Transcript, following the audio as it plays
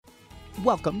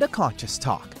Welcome to Conscious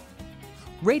Talk,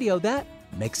 radio that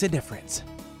makes a difference.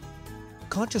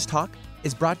 Conscious Talk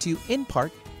is brought to you in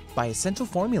part by Essential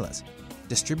Formulas,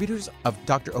 distributors of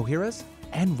Dr. Ohhira's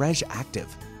and Reg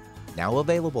Active, now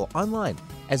available online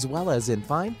as well as in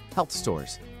fine health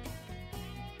stores.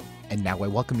 And now I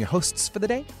welcome your hosts for the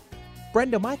day,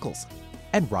 Brenda Michaels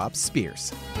and Rob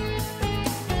Spears.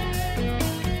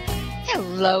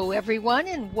 Hello, everyone,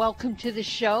 and welcome to the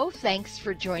show. Thanks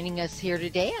for joining us here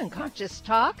today on Conscious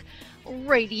Talk,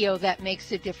 radio that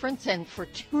makes a difference, and for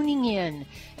tuning in.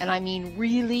 And I mean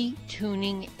really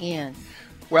tuning in.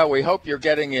 Well, we hope you're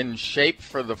getting in shape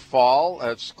for the fall.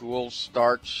 School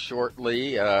starts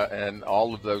shortly and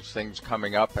all of those things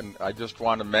coming up. And I just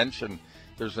want to mention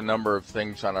there's a number of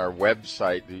things on our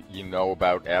website that you know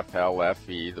about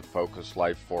FLFE, the Focus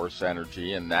Life Force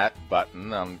Energy, and that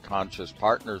button on Conscious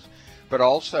Partners. But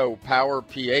also Power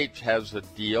pH has a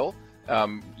deal,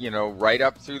 right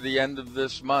up through the end of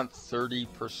this month,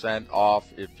 30%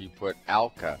 off if you put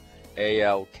ALKA,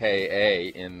 A-L-K-A,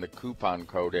 in the coupon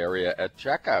code area at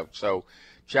checkout. So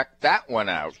check that one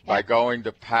out by going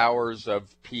to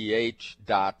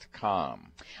powersofph.com.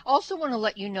 Also want to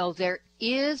let you know there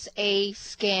is a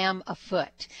scam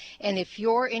afoot. And if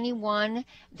you're anyone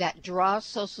that draws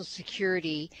Social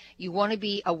Security, you want to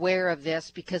be aware of this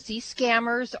because these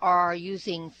scammers are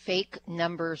using fake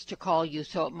numbers to call you.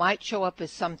 So it might show up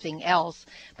as something else,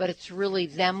 but it's really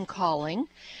them calling.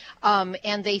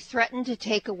 And they threaten to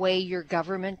take away your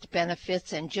government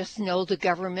benefits, and just know the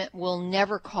government will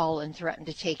never call and threaten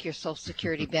to take your Social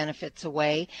Security benefits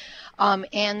away.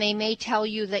 And they may tell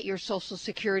you that your Social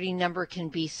Security number can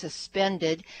be suspended.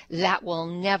 That will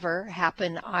never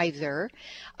happen either.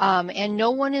 And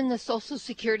no one in the Social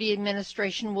Security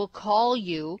Administration will call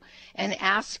you and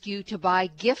ask you to buy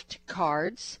gift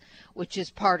cards, which is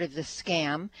part of the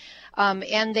scam.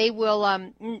 And they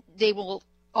will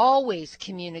always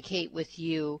communicate with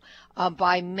you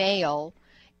by mail,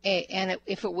 and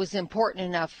if it was important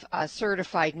enough,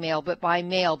 certified mail, but by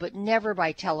mail, but never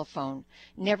by telephone,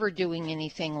 never doing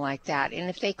anything like that. And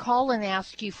if they call and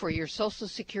ask you for your Social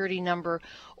Security number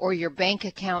or your bank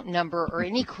account number or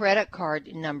any credit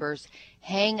card numbers,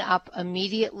 hang up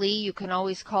immediately. You can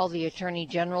always call the Attorney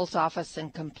General's office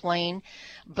and complain,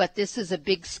 but this is a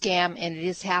big scam, and it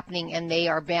is happening, and they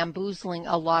are bamboozling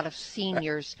a lot of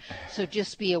seniors, so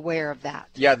just be aware of that.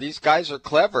 Yeah, these guys are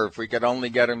clever if we could only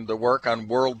get them to work on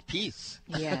world peace.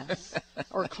 Yes,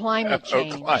 or climate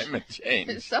change. Or climate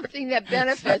change. Something that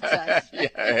benefits us. Yeah,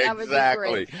 That would be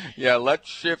exactly. great. Yeah, let's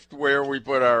shift where we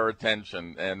put our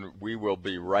attention, and we will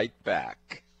be right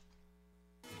back.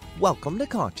 Welcome to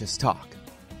Conscious Talk,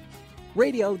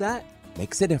 radio that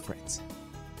makes a difference.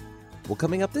 Well,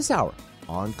 coming up this hour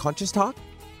on Conscious Talk.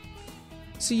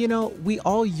 So, we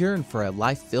all yearn for a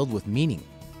life filled with meaning,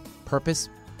 purpose,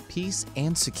 peace,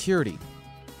 and security.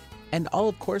 And all,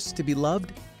 of course, to be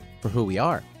loved for who we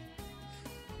are.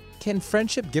 Can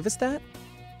friendship give us that?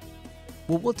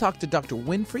 Well, we'll talk to Dr.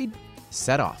 Winfried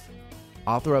Sedhoff,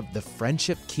 author of The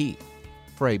Friendship Key,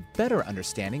 for a better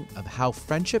understanding of how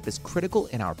friendship is critical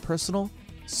in our personal,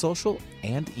 social,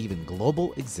 and even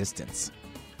global existence.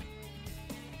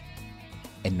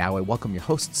 And now I welcome your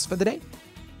hosts for the day,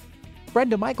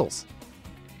 Brenda Michaels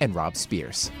and Rob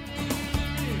Spears.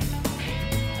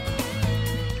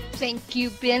 Thank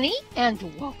you, Benny, and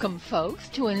welcome, folks,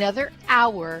 to another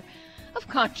hour of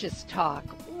Conscious Talk,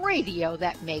 radio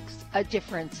that makes a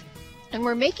difference. And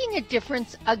we're making a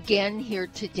difference again here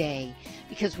today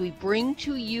because we bring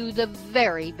to you the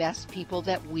very best people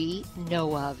that we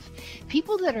know of,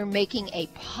 people that are making a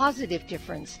positive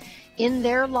difference in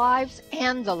their lives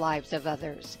and the lives of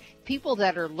others, people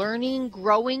that are learning,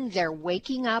 growing, they're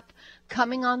waking up,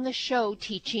 coming on the show,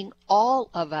 teaching all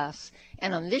of us.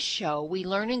 And on this show, we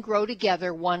learn and grow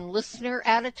together, one listener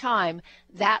at a time.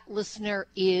 That listener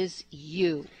is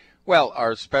you. Well,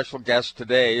 our special guest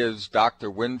today is Dr.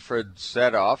 Winfried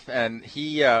Sedhoff, and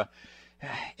he,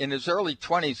 in his early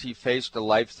 20s, he faced a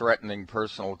life-threatening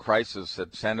personal crisis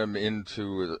that sent him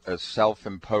into a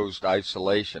self-imposed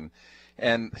isolation.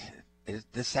 And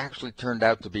this actually turned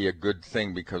out to be a good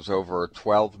thing because over a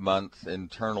 12-month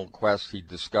internal quest, he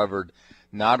discovered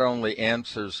not only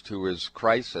answers to his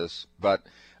crisis, but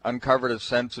uncovered a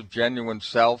sense of genuine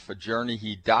self, a journey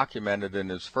he documented in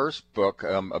his first book,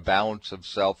 A Balance of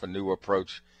Self, A New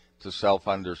Approach to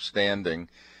Self-Understanding,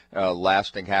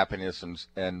 Lasting Happiness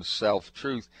and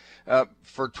Self-Truth.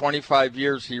 For 25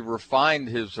 years, he refined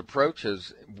his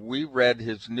approaches. We read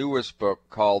his newest book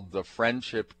called The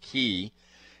Friendship Key,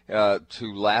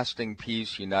 to lasting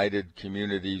peace, united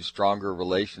communities, stronger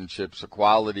relationships,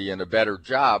 equality, and a better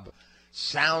job.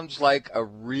 sounds like a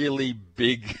really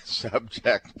big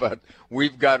subject, but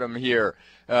we've got him here.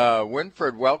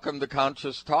 Winfried, welcome to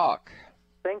Conscious Talk.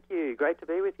 Thank you. Great to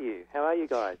be with you. How are you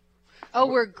guys? Oh,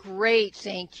 we're great,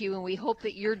 thank you, and we hope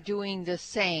that you're doing the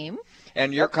same.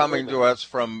 And you're coming to us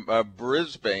from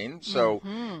Brisbane, so,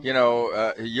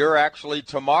 you're actually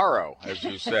tomorrow, as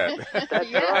you said. That's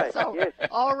yes, right, yes.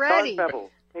 Already. Time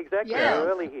travel. Exactly, Yeah.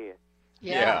 we're early here.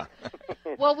 Yeah.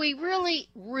 Well, we really,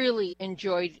 really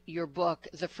enjoyed your book,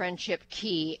 The Friendship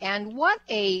Key, and what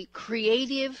a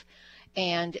creative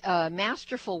and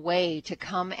masterful way to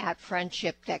come at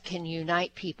friendship that can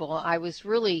unite people. I was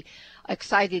really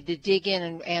excited to dig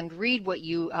in and read what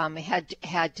you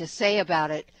had to say about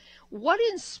it. What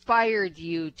inspired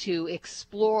you to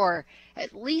explore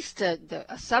at least a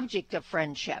subject of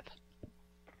friendship?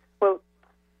 Well,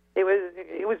 it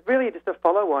was really just a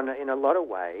follow-on in a lot of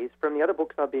ways from the other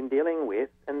books I've been dealing with,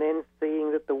 and then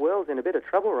seeing that the world's in a bit of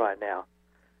trouble right now.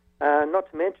 Not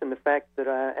to mention the fact that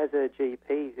as a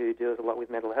GP who deals a lot with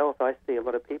mental health, I see a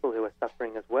lot of people who are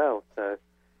suffering as well. So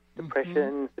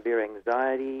depression, severe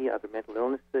anxiety, other mental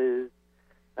illnesses,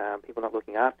 people not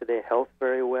looking after their health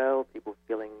very well, people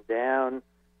feeling down,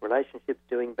 relationships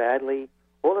doing badly,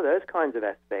 all of those kinds of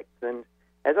aspects. And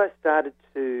as I started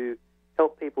to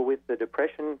help people with the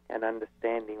depression and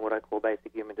understanding what I call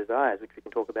basic human desires, which we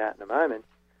can talk about in a moment,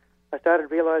 I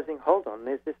started realizing, hold on,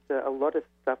 there's just a lot of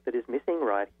stuff that is missing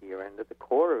right here, and at the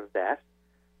core of that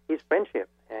is friendship.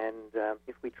 And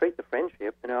if we treat the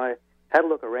friendship, I had a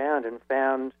look around and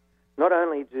found not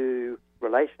only do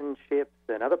relationships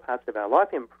and other parts of our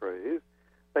life improve,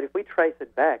 but if we trace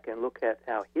it back and look at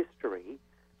our history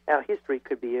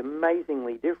could be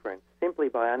amazingly different simply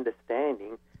by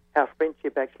understanding how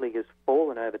friendship actually has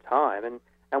fallen over time,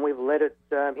 and we've let it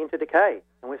into decay,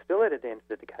 and we're still let it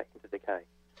into decay.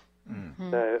 Mm-hmm.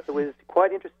 So it was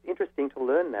quite interesting to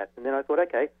learn that. And then I thought,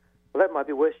 okay, well, that might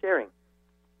be worth sharing.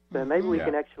 So maybe we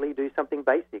can actually do something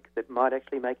basic that might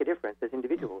actually make a difference as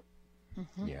individuals.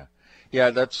 Mm-hmm.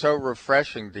 Yeah, that's so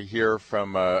refreshing to hear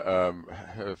from a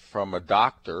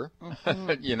doctor,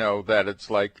 that it's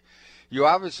like you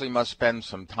obviously must spend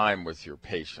some time with your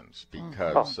patients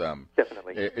because,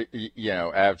 definitely.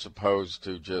 As opposed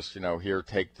to just, here,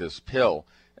 take this pill.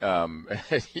 And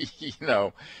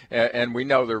we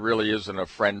know there really isn't a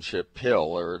friendship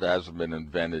pill, or it hasn't been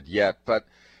invented yet, but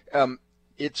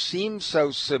it seems so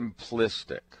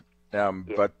simplistic.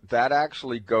 But that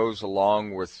actually goes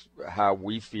along with how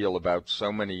we feel about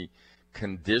so many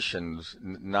conditions,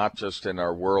 not just in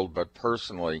our world, but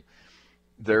personally.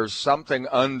 There's something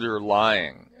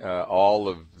underlying all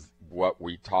of what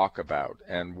we talk about,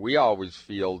 and we always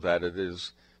feel that it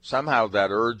is somehow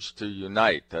that urge to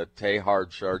unite, that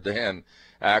Teilhard Chardin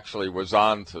actually was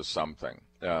on to something.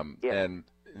 And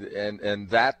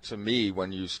that, to me,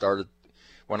 when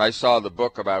I saw the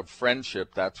book about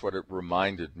friendship, that's what it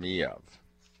reminded me of.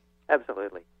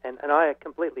 Absolutely. And I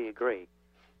completely agree.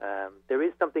 There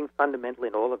is something fundamental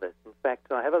in all of us. In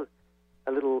fact, I have a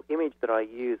little image that I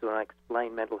use when I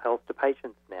explain mental health to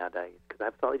patients nowadays, because I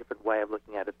have a slightly different way of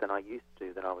looking at it than I used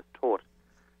to, that I was taught.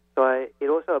 So it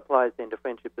also applies then to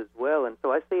friendship as well. And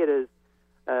so I see it as,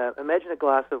 imagine a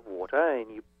glass of water,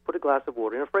 and you put a glass of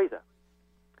water in a freezer.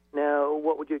 Now,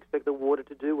 what would you expect the water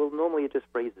to do? Well, normally it just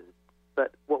freezes.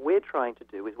 But what we're trying to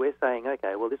do is we're saying,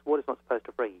 okay, well, this water's not supposed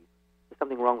to freeze. There's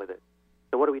something wrong with it.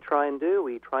 So what do we try and do?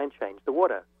 We try and change the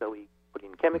water. So we put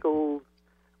in chemicals,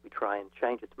 we try and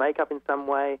change its makeup in some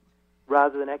way,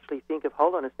 rather than actually think of,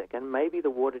 hold on a second, maybe the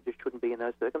water just shouldn't be in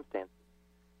those circumstances.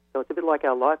 So it's a bit like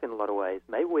our life in a lot of ways.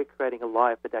 Maybe we're creating a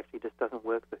life that actually just doesn't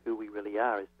work for who we really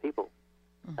are as people.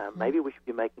 Maybe we should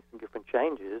be making some different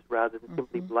changes rather than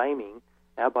simply blaming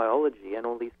our biology and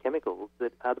all these chemicals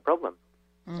that are the problem.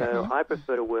 So I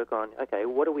prefer to work on, okay,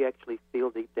 what do we actually feel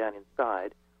deep down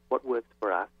inside, what works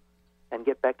for us, and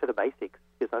get back to the basics.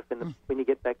 Because I find that when you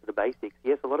get back to the basics,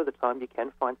 yes, a lot of the time you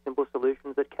can find simple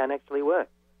solutions that can actually work.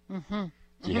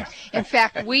 Yeah. In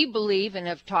fact, we believe, and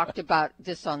have talked about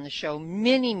this on the show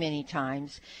many, many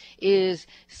times, is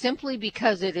simply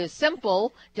because it is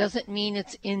simple doesn't mean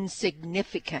it's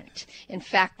insignificant. In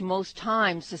fact, most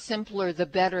times, the simpler, the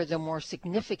better, the more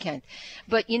significant.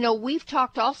 But, we've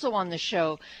talked also on the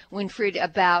show, Winfried,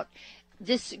 about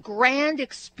this grand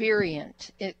experiment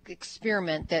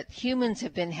that humans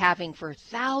have been having for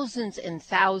thousands and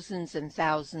thousands and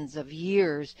thousands of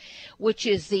years, which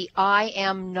is the I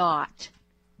am not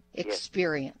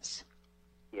experience.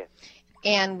 Yes.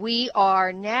 And we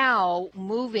are now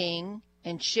moving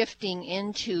and shifting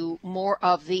into more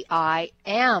of the I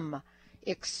am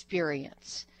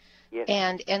experience. Yes.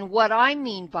 And what I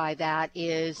mean by that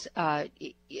is I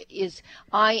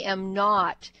am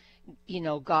not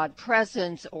God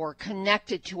presence or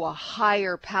connected to a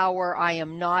higher power. I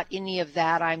am not any of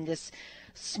that. I'm this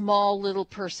small little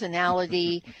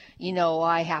personality.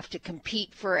 I have to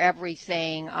compete for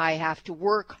everything. I have to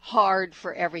work hard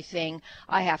for everything.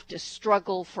 I have to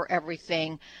struggle for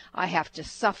everything. I have to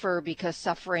suffer because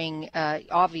suffering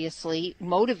obviously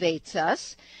motivates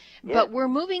us. Yeah. But we're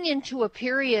moving into a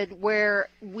period where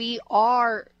we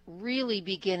are really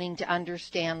beginning to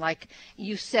understand, like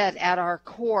you said, at our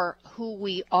core, who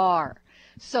we are.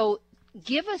 So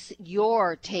give us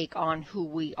your take on who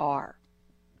we are.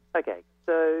 Okay,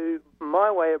 so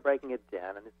my way of breaking it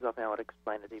down, and this is often how I'd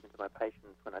explain it even to my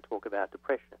patients when I talk about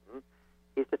depression,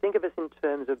 is to think of us in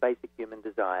terms of basic human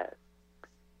desires.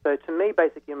 So to me,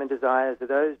 basic human desires are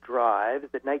those drives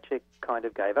that nature kind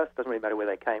of gave us. Doesn't really matter where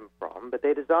they came from, but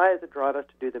they're desires that drive us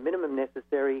to do the minimum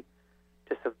necessary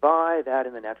to survive out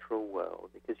in the natural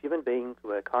world, because human beings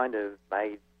were kind of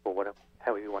made, for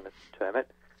however you want to term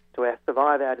it, to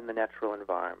survive out in the natural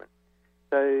environment.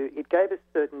 So it gave us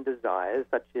certain desires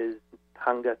such as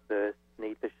hunger, thirst,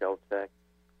 need for shelter,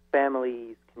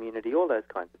 families, community, all those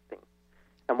kinds of things.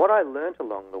 And what I learnt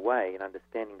along the way in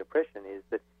understanding depression is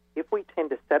that if we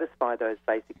tend to satisfy those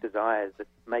basic desires that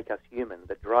make us human,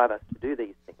 that drive us to do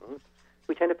these things,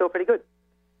 we tend to feel pretty good.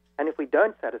 And if we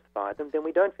don't satisfy them, then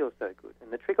we don't feel so good.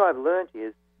 And the trick I've learned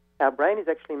is our brain is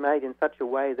actually made in such a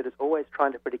way that it's always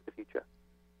trying to predict the future.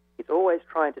 It's always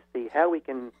trying to see how we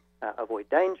can avoid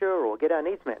danger or get our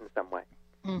needs met in some way.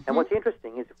 Mm-hmm. And what's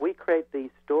interesting is if we create these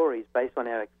stories based on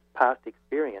our past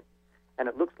experience and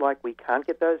it looks like we can't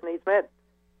get those needs met,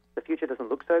 the future doesn't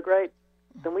look so great,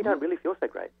 then we don't really feel so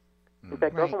great. In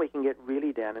fact, often we can get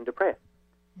really down and depressed.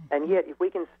 And yet, if we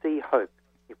can see hope,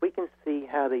 if we can see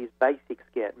how these basics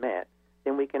get met,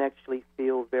 then we can actually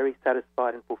feel very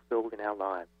satisfied and fulfilled in our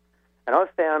lives. And I've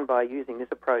found by using this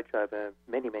approach over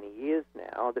many, many years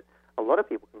now that a lot of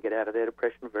people can get out of their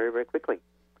depression very, very quickly.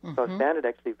 Mm-hmm. So I've found it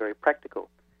actually very practical.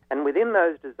 And within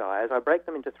those desires, I break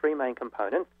them into three main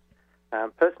components.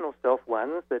 Personal self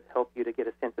ones that help you to get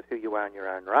a sense of who you are in your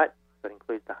own right. That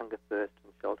includes the hunger, thirst,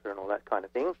 and shelter and all that kind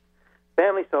of thing.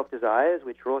 Family self-desires,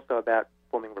 which are also about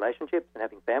forming relationships and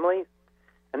having families.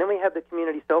 And then we have the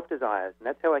community self-desires, and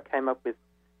that's how I came up with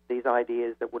these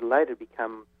ideas that would later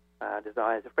become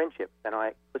desires of friendship. And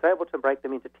I was able to break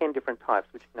them into 10 different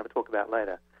types, which we can have a talk about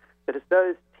later. But it's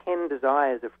those 10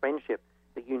 desires of friendship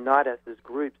that unite us as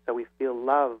groups so we feel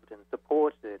loved and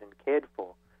supported and cared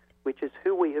for, which is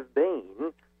who we have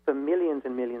been for millions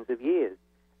and millions of years.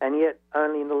 And yet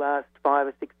only in the last 5,000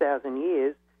 or 6,000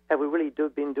 years have we really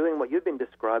been doing what you've been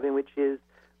describing, which is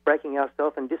breaking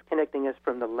ourselves and disconnecting us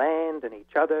from the land and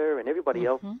each other and everybody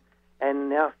else, and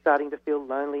now starting to feel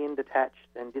lonely and detached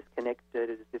and disconnected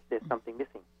as if there's something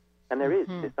missing. And there is.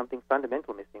 There's something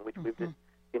fundamental missing, which we've just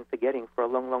been forgetting for a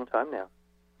long, long time now.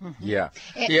 Yeah.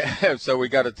 So we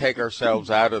got to take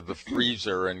ourselves out of the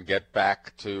freezer and get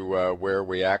back to where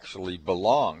we actually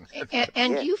belong.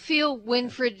 And do you feel,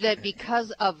 Winfried, that because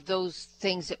of those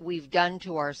things that we've done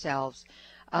to ourselves,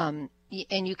 and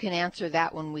you can answer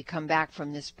that when we come back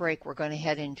from this break. We're going to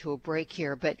head into a break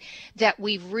here, but that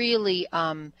we've really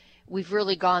gone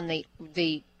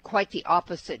the quite the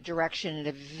opposite direction at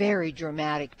a very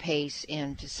dramatic pace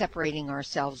into separating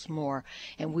ourselves more.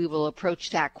 And we will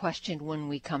approach that question when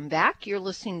we come back. You're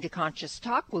listening to Conscious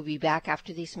Talk. We'll be back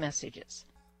after these messages.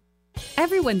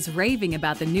 Everyone's raving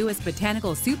about the newest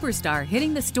botanical superstar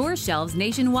hitting the store shelves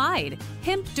nationwide.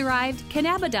 Hemp-derived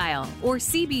cannabidiol, or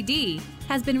CBD,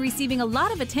 has been receiving a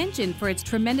lot of attention for its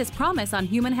tremendous promise on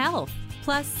human health.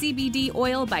 Plus, CBD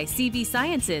Oil by CV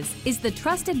Sciences is the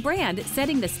trusted brand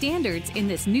setting the standards in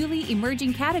this newly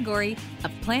emerging category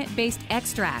of plant-based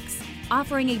extracts,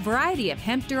 offering a variety of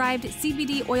hemp-derived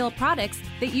CBD oil products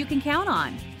that you can count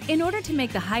on. In order to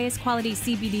make the highest quality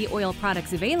CBD oil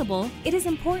products available, it is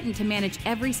important to manage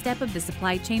every step of the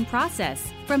supply chain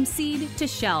process, from seed to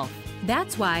shelf.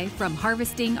 That's why, from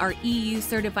harvesting our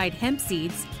EU-certified hemp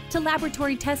seeds, to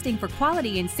laboratory testing for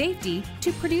quality and safety,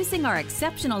 to producing our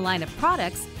exceptional line of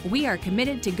products, we are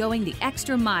committed to going the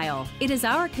extra mile. It is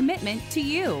our commitment to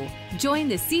you. Join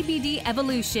the CBD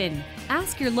evolution.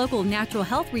 Ask your local natural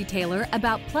health retailer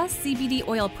about Plus CBD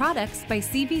oil products by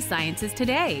CV Sciences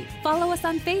today. Follow us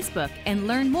on Facebook and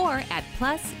learn more at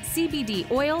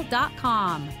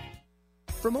pluscbdoil.com.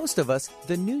 For most of us,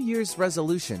 the New Year's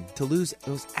resolution to lose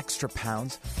those extra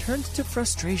pounds turns to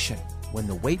frustration when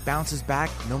the weight bounces back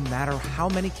no matter how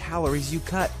many calories you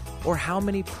cut or how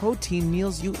many protein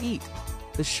meals you eat.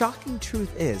 The shocking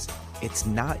truth is, it's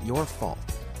not your fault.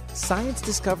 Science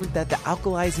discovered that the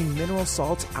alkalizing mineral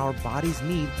salts our bodies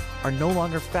need are no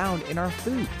longer found in our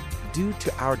food. due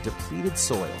to our depleted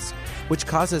soils, which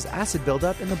causes acid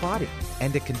buildup in the body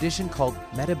and a condition called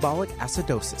metabolic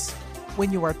acidosis.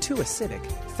 When you are too acidic,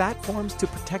 fat forms to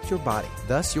protect your body.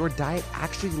 Thus, your diet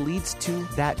actually leads to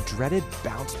that dreaded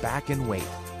bounce back in weight.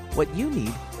 What you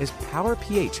need is Power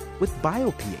pH with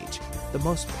BioPH, the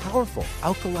most powerful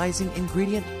alkalizing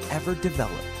ingredient ever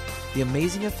developed. The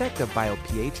amazing effect of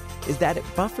BioPH is that it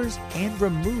buffers and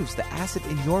removes the acid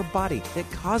in your body that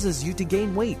causes you to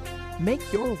gain weight.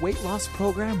 Make your weight loss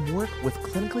program work with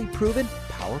clinically proven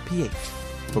Power pH.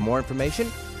 For more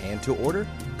information and to order,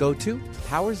 go to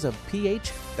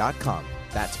powersofph.com.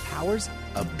 That's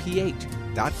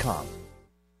powersofph.com.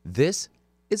 This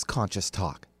is Conscious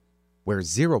Talk, where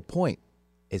 0 point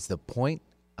is the point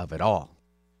of it all.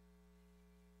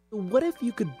 What if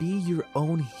you could be your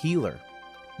own healer?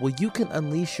 Well, you can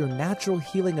unleash your natural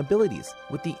healing abilities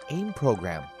with the AIM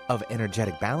program of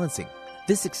energetic balancing.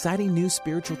 This exciting new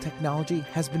spiritual technology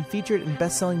has been featured in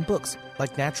best-selling books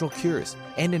like Natural Cures,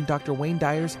 and in Dr. Wayne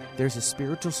Dyer's There's a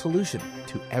Spiritual Solution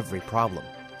to Every Problem.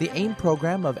 The AIM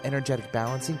program of energetic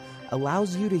balancing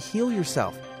allows you to heal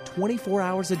yourself 24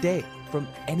 hours a day from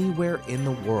anywhere in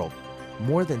the world.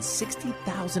 More than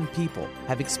 60,000 people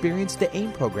have experienced the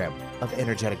AIM program of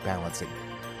energetic balancing.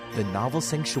 The novel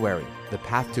Sanctuary, The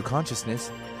Path to Consciousness,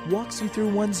 walks you through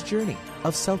one's journey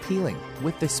of self-healing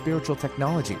with this spiritual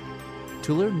technology.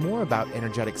 To learn more about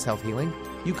energetic self-healing,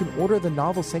 you can order the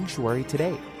novel Sanctuary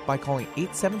today by calling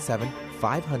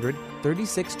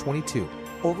 877-500-3622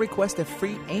 or request a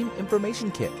free AIM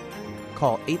information kit.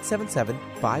 Call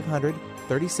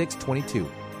 877-500-3622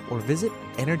 or visit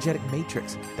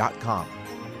energeticmatrix.com.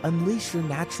 Unleash your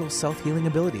natural self-healing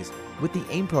abilities with the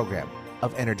AIM program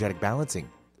of energetic balancing.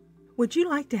 Would you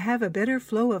like to have a better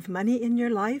flow of money in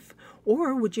your life?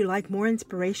 Or would you like more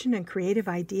inspiration and creative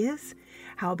ideas?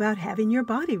 How about having your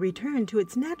body return to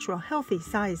its natural healthy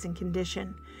size and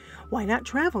condition? Why not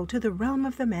travel to the realm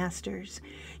of the masters?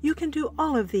 You can do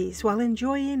all of these while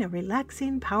enjoying a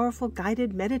relaxing, powerful,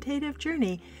 guided meditative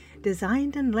journey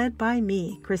designed and led by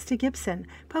me, Krista Gibson,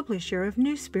 publisher of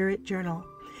New Spirit Journal.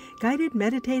 Guided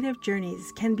meditative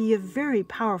journeys can be a very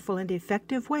powerful and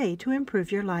effective way to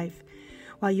improve your life.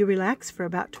 While you relax for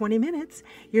about 20 minutes,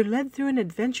 you're led through an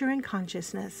adventure in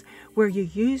consciousness where you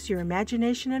use your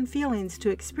imagination and feelings to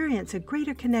experience a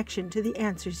greater connection to the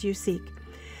answers you seek.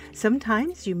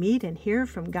 Sometimes you meet and hear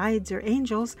from guides or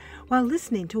angels while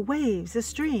listening to waves, a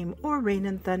stream, or rain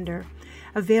and thunder.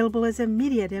 Available as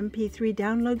immediate MP3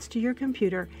 downloads to your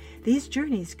computer, these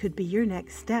journeys could be your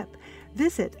next step.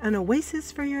 Visit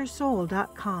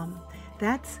anoasisforyoursoul.com.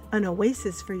 That's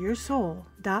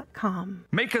anoasisforyoursoul.com.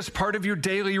 Make us part of your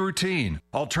daily routine.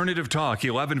 Alternative Talk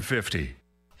 1150.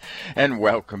 And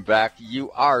welcome back. You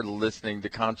are listening to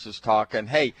Conscious Talk, and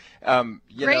hey,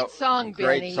 great song,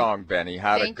 Benny.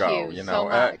 How'd it go? Thank you so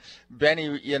much. Benny,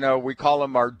 we call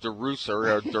him our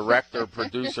director,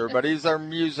 producer, but he's our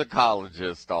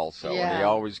musicologist also, and he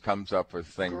always comes up with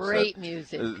things. Great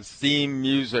music. Theme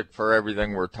music for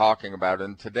everything we're talking about,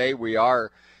 and today we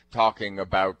are talking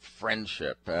about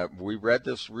friendship. We read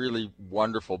this really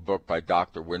wonderful book by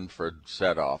Dr. Winfried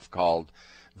Sedhoff called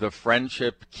The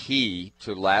Friendship Key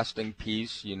to Lasting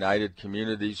Peace, United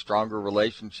Communities, Stronger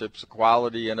Relationships,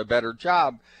 Equality, and a Better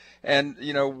Job. And,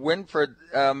 Winfried,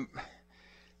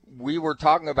 we were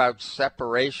talking about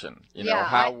separation,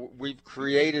 how we've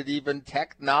created even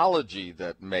technology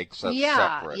that makes us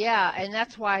separate. Yeah, and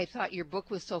that's why I thought your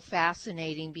book was so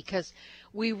fascinating, because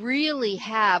we're really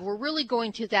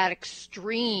going to that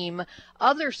extreme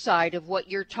other side of what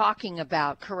you're talking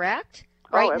about, correct?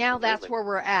 Right now, that's where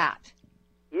we're at.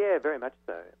 Yeah, very much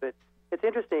so. But it's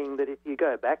interesting that if you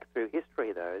go back through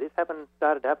history, though, this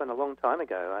started to happen a long time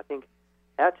ago. I think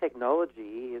our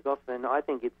technology is often,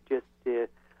 it's just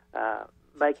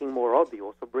making more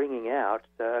obvious or bringing out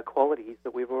qualities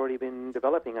that we've already been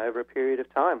developing over a period of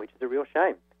time, which is a real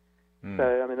shame.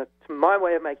 So, that's my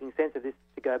way of making sense of this,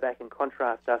 to go back and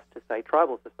contrast us to, say,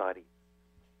 tribal societies.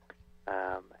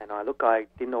 And I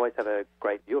didn't always have a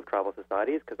great view of tribal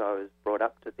societies because I was brought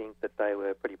up to think that they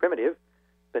were pretty primitive.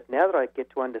 But now that I get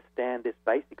to understand this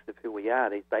basics of who we are,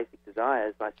 these basic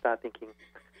desires, I start thinking,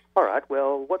 all right,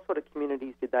 well, what sort of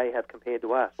communities did they have compared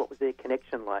to us? What was their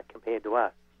connection like compared to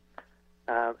us?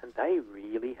 And they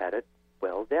really had it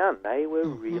well done. They were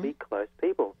really close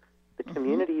people. The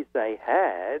communities they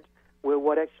had were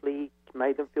what actually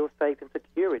made them feel safe and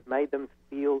secure. It made them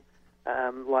feel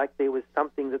like there was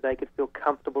something that they could feel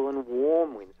comfortable and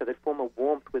warm with, so they'd form a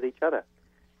warmth with each other.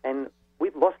 And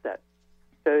we've lost that.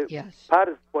 So part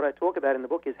of what I talk about in the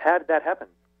book is, how did that happen?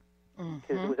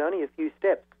 Because it was only a few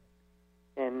steps.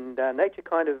 And nature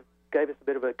kind of gave us a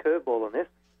bit of a curveball on this.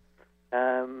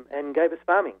 and gave us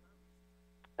farming.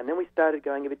 And then we started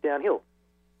going a bit downhill.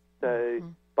 So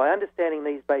by understanding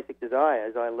these basic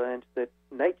desires, I learned that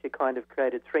nature kind of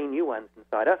created three new ones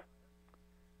inside us.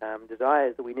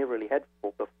 Desires that we never really had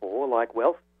before, like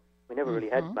wealth. We never really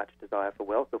had much desire for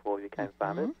wealth before we became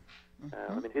farmers.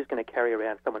 I mean, who's going to carry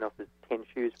around someone else's 10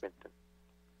 shoes, for instance?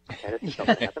 Okay, that's just not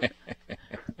going to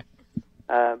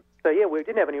happen. So, yeah, we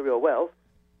didn't have any real wealth,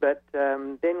 but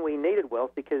then we needed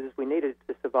wealth because we needed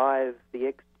to survive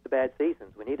the bad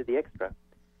seasons. We needed the extra.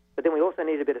 But then we also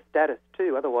needed a bit of status,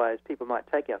 too. Otherwise, people might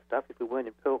take our stuff. If we weren't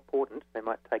important, they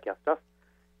might take our stuff.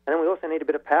 And then we also need a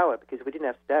bit of power, because if we didn't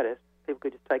have status, people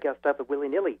could just take our stuff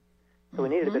willy-nilly. So we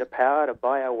needed a bit of power to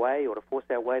buy our way or to force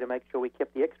our way to make sure we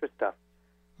kept the extra stuff.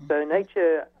 So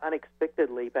nature,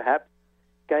 unexpectedly, perhaps,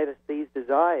 gave us these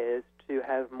desires to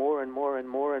have more and more and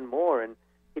more and more, and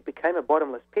it became a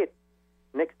bottomless pit.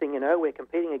 Next thing you know, we're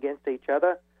competing against each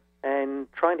other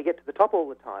and trying to get to the top all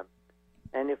the time.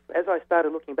 And as I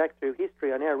started looking back through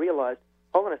history, I now realized,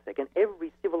 hold on a second,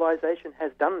 every civilization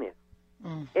has done this.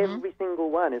 Every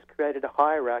single one has created a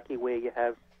hierarchy where you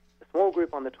have a small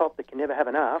group on the top that can never have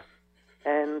enough,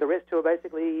 and the rest who are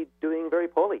basically doing very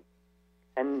poorly.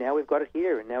 And now we've got it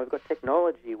here, and now we've got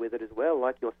technology with it as well,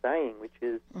 like you're saying, which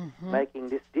is making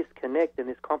this disconnect and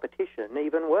this competition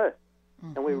even worse.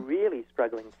 And we're really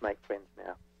struggling to make friends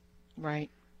now. Right.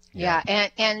 Yeah,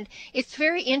 and it's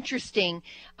very interesting.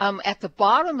 At the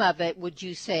bottom of it, would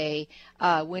you say,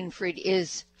 Winfried,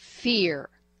 is fear.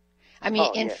 I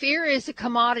mean, fear is a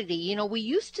commodity. You know, we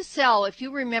used to sell, if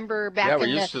you remember back in the...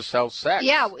 Yeah, we used to sell sex.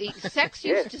 Yeah, sex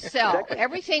used to sell. Exactly.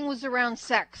 Everything was around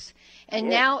sex. And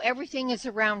now everything is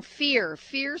around fear.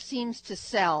 Fear seems to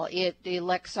sell. It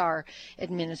elects our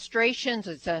administrations.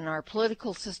 It's in our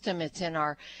political system. It's in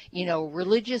our,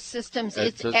 religious systems.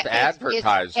 It's just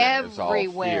advertising. It's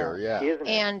everywhere. It's all fear,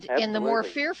 yeah. And the more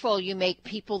fearful you make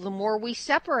people, the more we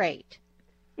separate.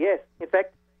 Yes. In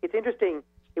fact, it's interesting.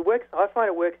 It works. I find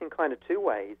it works in kind of two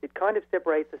ways. It kind of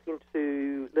separates us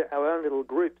into our own little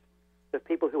groups of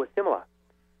people who are similar,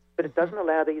 but it doesn't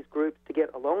allow these groups to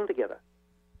get along together.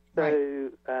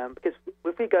 So, because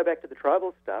if we go back to the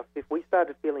tribal stuff, if we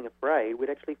started feeling afraid, we'd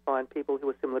actually find people who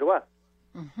are similar to us.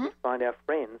 We'd find our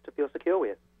friends to feel secure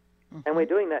with. And we're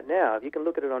doing that now. You can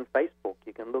look at it on Facebook.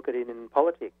 You can look at it in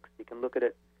politics. You can look at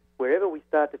it wherever we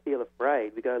start to feel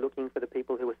afraid. We go looking for the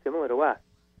people who are similar to us,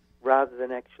 rather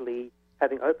than actually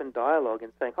having open dialogue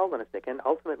and saying, hold on a second,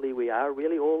 ultimately we are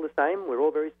really all the same. We're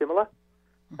all very similar.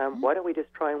 Why don't we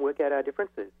just try and work out our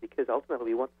differences? Because ultimately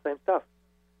we want the same stuff.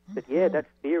 But yeah, that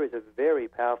fear is a very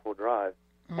powerful drive.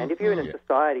 And if you're in a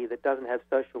society that doesn't have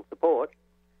social support,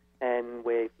 and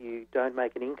where if you don't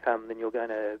make an income, then you're going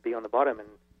to be on the bottom and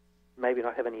maybe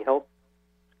not have any health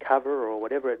cover or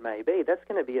whatever it may be, that's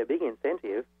going to be a big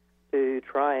incentive to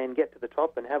try and get to the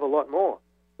top and have a lot more,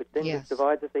 which then just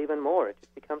divides us even more. It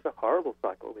just becomes a horrible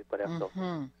cycle we put ourselves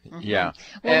in. Yeah,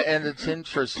 and it's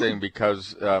interesting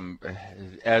because,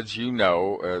 as you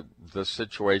know, the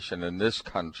situation in this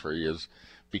country is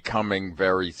becoming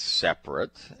very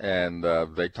separate, and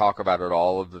they talk about it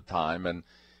all of the time,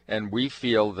 and we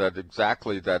feel that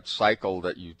exactly that cycle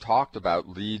that you talked about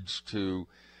leads to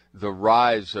the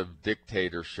rise of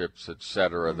dictatorships,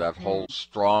 etc., that whole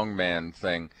strongman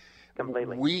thing.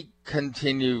 Completely. We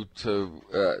continue to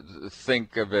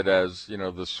think of it as,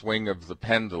 the swing of the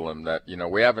pendulum, that,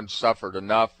 we haven't suffered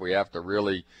enough, we have to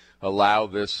really allow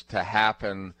this to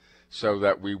happen so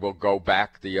that we will go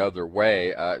back the other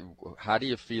way. How do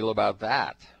you feel about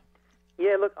that?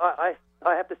 Yeah, look, I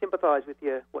have to sympathise with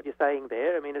what you're saying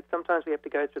there. I mean, sometimes we have to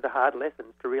go through the hard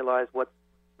lessons to realise what's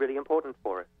really important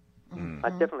for us. I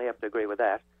definitely have to agree with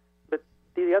that. But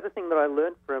the other thing that I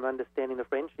learned from understanding the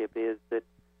friendship is that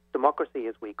democracy,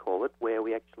 as we call it, where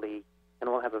we actually can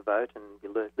all have a vote and be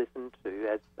listened to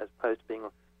as opposed to being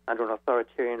under an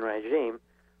authoritarian regime,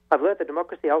 I've learned that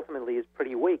democracy ultimately is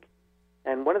pretty weak.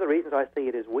 And one of the reasons I see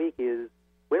it as weak is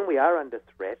when we are under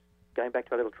threat, going back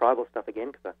to our little tribal stuff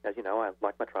again, because as you know, I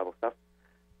like my tribal stuff.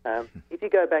 If you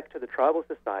go back to the tribal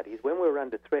societies, when we were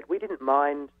under threat, we didn't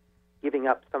mind giving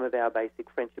up some of our basic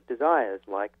friendship desires,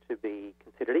 like to be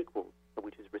considered equals,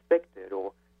 which is respected,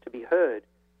 or to be heard.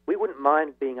 We wouldn't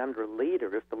mind being under a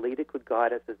leader if the leader could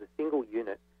guide us as a single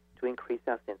unit to increase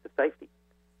our sense of safety.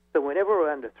 So whenever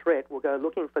we're under threat, we'll go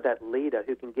looking for that leader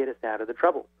who can get us out of the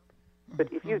trouble.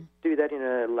 But if you do that in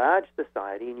a large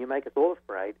society and you make us all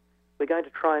afraid, we're going to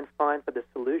try and find for the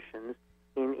solutions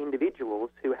in individuals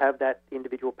who have that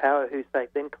individual power, who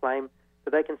then claim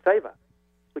that they can save us,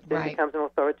 which then becomes an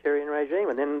authoritarian regime,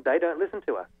 and then they don't listen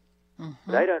to us.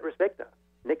 They don't respect us.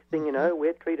 Next thing you know,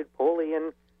 we're treated poorly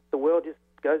and the world just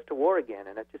goes to war again,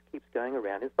 and it just keeps going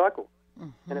around in cycles.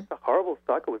 And it's a horrible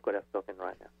cycle we've got ourselves in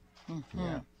right now.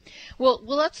 Yeah. Well,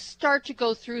 let's start to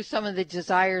go through some of the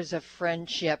desires of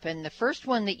friendship. And the first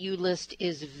one that you list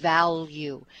is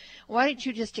value. Why don't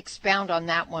you just expound on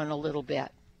that one a little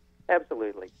bit?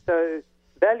 Absolutely. So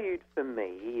valued for me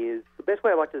is, the best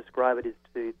way I like to describe it is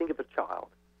to think of a child.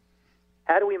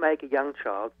 How do we make a young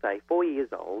child, say 4 years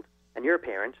old, and you're a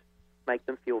parent, make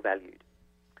them feel valued?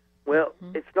 Well,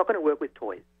 it's not going to work with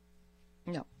toys.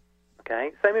 No.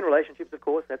 Okay? Same in relationships, of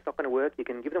course. That's not going to work. You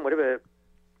can give them whatever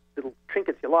little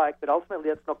trinkets you like, but ultimately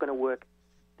that's not going to work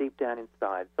deep down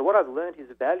inside. So what I've learned is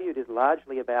valued is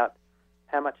largely about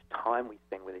how much time we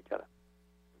spend with each other.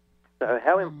 So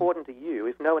how important are you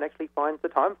if no one actually finds the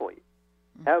time for you?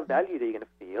 How valued are you going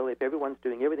to feel if everyone's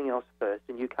doing everything else first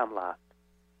and you come last?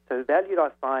 So valued, I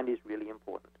find, is really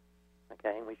important.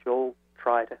 Okay, and we should all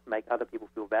try to make other people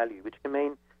feel valued, which can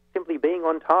mean simply being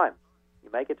on time. You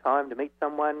make a time to meet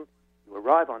someone, you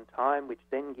arrive on time, which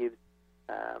then gives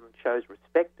shows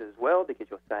respect as well, because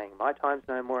you're saying my time's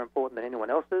no more important than anyone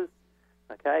else's.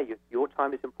 Okay, your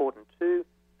time is important too.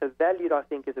 So valued, I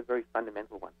think, is a very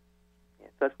fundamental one. Yeah,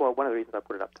 so that's why one of the reasons I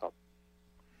put it up top.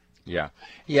 Yeah,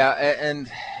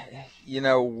 and you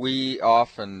know, we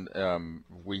often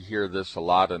we hear this a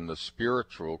lot in the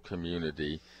spiritual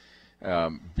community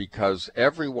because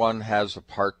everyone has a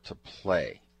part to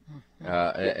play.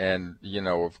 And, you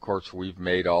know, of course, we've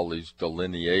made all these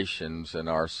delineations in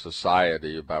our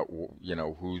society about, you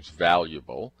know, who's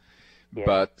valuable. Yeah.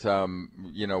 But,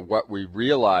 you know, what we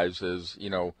realize is, you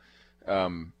know,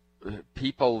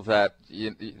 people that,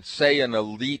 say an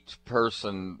elite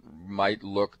person might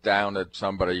look down at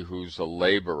somebody who's a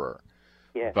laborer.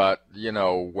 Yeah. But, you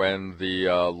know, when the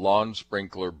lawn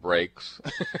sprinkler breaks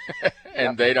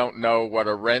and they don't know what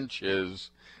a wrench is,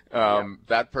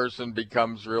 that person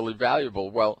becomes really valuable.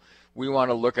 Well, we want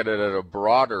to look at it at a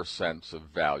broader sense of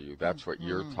value. That's what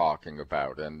you're talking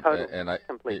about. And totally. And I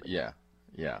completely.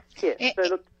 Yeah. So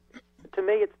look, to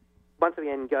me, it's once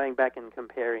again going back and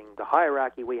comparing the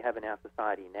hierarchy we have in our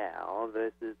society now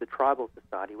versus the tribal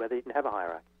society where they didn't have a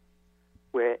hierarchy,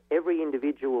 where every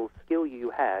individual skill you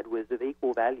had was of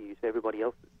equal value to everybody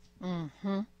else's.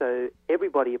 So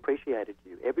everybody appreciated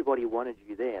you. Everybody wanted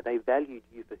you there. They valued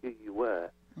you for who you were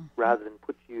rather than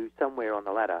put you somewhere on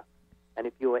the ladder. And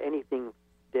if you were anything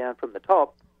down from the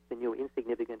top, then you were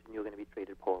insignificant and you were going to be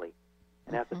treated poorly.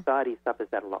 And our society suffers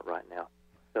that a lot right now.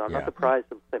 So I'm not surprised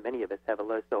that so many of us have a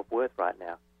low self-worth right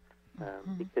now.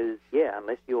 Because,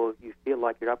 unless you feel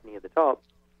like you're up near the top,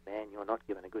 man, you're not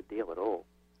given a good deal at all.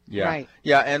 Yeah, right.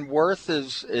 Yeah, and worth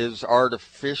is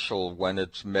artificial when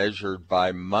it's measured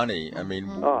by money. I mean,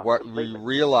 what we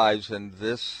realize in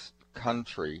this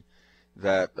country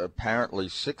that apparently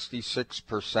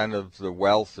 66% of the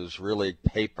wealth is really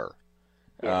paper.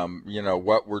 Yeah. You know,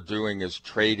 what we're doing is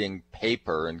trading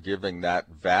paper and giving that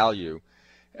value.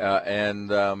 And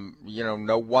you know,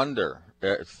 no wonder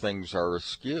things are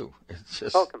askew. It's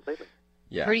just, completely.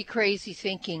 Yeah. Pretty crazy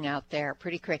thinking out there.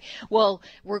 Pretty crazy. Well,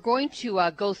 we're going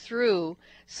to go through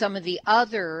some of the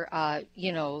other,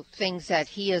 you know, things that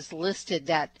he has listed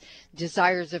that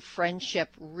desires of friendship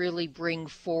really bring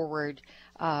forward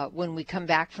when we come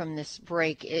back from this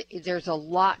break. There's a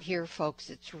lot here, folks.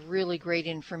 It's really great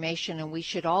information, and we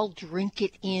should all drink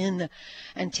it in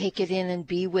and take it in and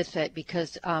be with it,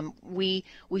 because we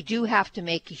do have to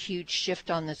make a huge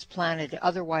shift on this planet.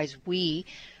 Otherwise, we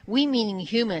meaning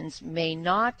humans, may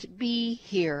not be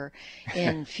here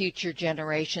in future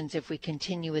generations if we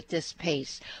continue at this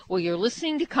pace. Well, you're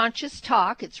listening to Conscious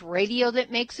Talk. It's radio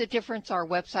that makes a difference. Our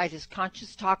website is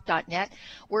conscioustalk.net.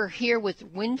 We're here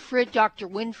with Winfried, Dr.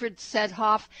 Winfried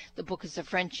Sedhoff. The book is The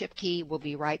Friendship Key. We'll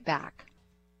be right back.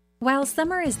 While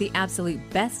summer is the absolute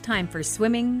best time for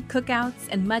swimming, cookouts,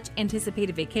 and much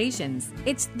anticipated vacations,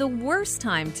 it's the worst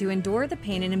time to endure the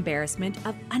pain and embarrassment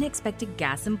of unexpected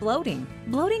gas and bloating.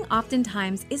 Bloating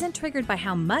oftentimes isn't triggered by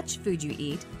how much food you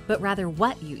eat, but rather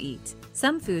what you eat.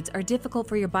 Some foods are difficult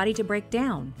for your body to break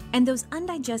down, and those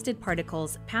undigested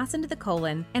particles pass into the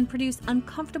colon and produce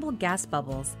uncomfortable gas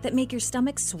bubbles that make your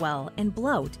stomach swell and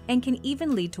bloat and can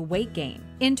even lead to weight gain.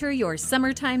 Enter your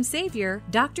summertime savior,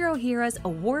 Dr. Ohhira's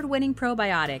award-winning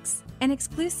probiotics, an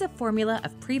exclusive formula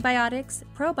of prebiotics,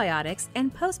 probiotics,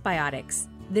 and postbiotics.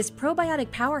 This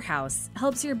probiotic powerhouse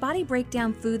helps your body break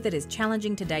down food that is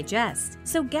challenging to digest,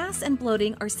 so gas and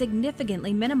bloating are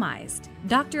significantly minimized.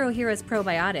 Dr. Ohhira's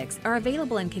probiotics are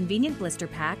available in convenient blister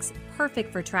packs,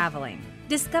 perfect for traveling.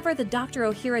 Discover the Dr.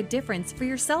 Ohhira difference for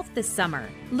yourself this summer.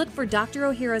 Look for Dr.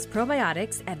 Ohhira's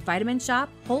probiotics at Vitamin Shop,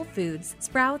 Whole Foods,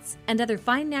 Sprouts, and other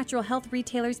fine natural health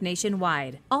retailers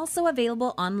nationwide. Also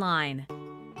available online.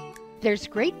 There's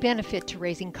great benefit to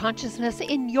raising consciousness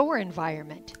in your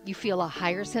environment. You feel a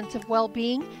higher sense of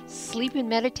well-being, sleep and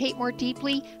meditate more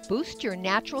deeply, boost your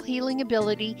natural healing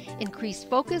ability, increase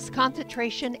focus,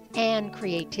 concentration, and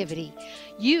creativity.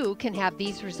 You can have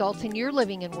these results in your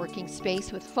living and working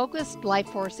space with Focused Life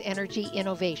Force Energy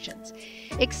innovations.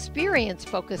 Experience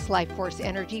Focused Life Force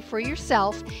Energy for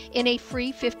yourself in a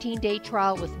free 15-day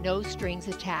trial with no strings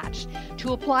attached.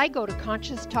 To apply, go to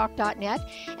ConsciousTalk.net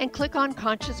and click on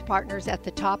Conscious Partners at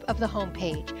the top of the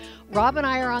homepage. Rob and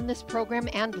I are on this program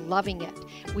and loving it.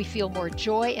 We feel more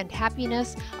joy and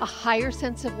happiness, a higher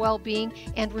sense of well-being,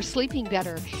 and we're sleeping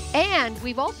better. And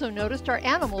we've also noticed our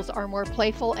animals are more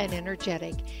playful and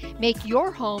energetic. Make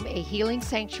your home a healing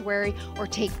sanctuary or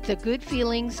take the good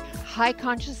feelings, high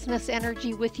consciousness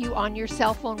energy with you on your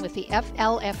cell phone with the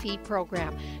FLFE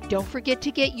program. Don't forget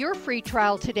to get your free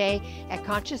trial today at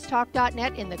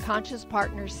ConsciousTalk.net in the Conscious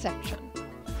Partners section.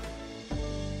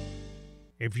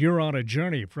 If you're on a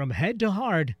journey from head to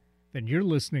heart, then you're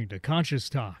listening to Conscious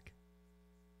Talk.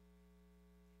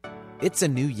 It's a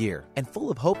new year and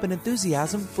full of hope and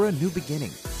enthusiasm for a new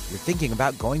beginning. You're thinking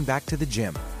about going back to the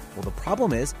gym. Well, the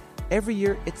problem is, every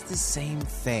year it's the same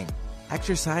thing.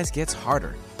 Exercise gets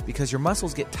harder because your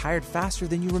muscles get tired faster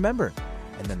than you remember.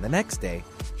 And then the next day,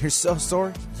 you're so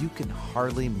sore you can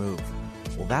hardly move.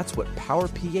 Well, that's what Power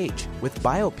pH with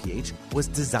BioPH was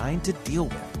designed to deal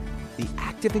with. The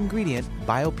active ingredient,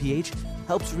 BioPH,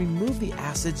 helps remove the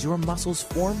acids your muscles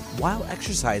form while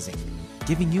exercising,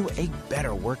 giving you a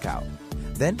better workout.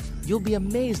 Then you'll be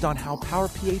amazed on how Power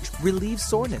pH relieves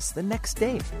soreness the next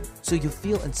day, so you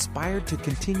feel inspired to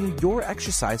continue your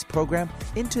exercise program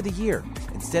into the year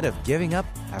instead of giving up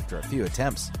after a few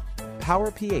attempts.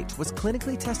 Power pH was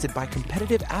clinically tested by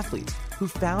competitive athletes who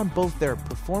found both their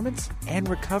performance and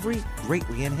recovery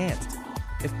greatly enhanced.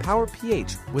 If Power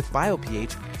pH with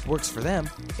BioPH works for them,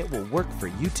 it will work for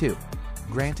you too.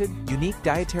 Granted unique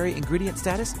dietary ingredient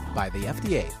status by the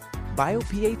FDA.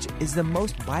 BioPH is the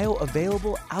most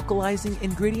bioavailable alkalizing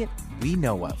ingredient we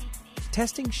know of.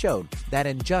 Testing showed that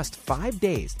in just 5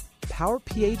 days, Power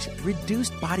pH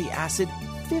reduced body acid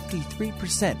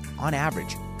 53% on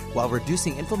average, while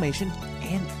reducing inflammation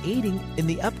and aiding in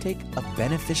the uptake of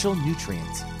beneficial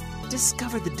nutrients.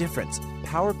 Discover the difference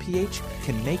Power pH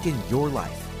can make in your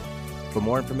life. For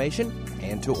more information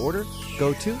and to order,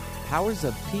 go to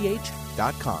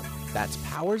powersofph.com. That's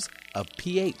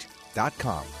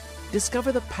powersofph.com.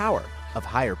 Discover the power of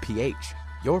higher pH.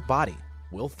 Your body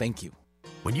will thank you.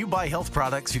 When you buy health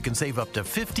products, you can save up to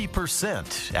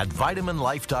 50% at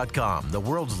vitaminlife.com, the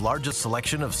world's largest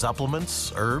selection of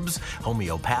supplements, herbs,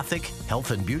 homeopathic, health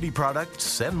and beauty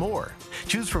products, and more.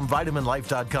 Choose from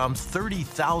vitaminlife.com's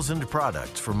 30,000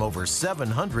 products from over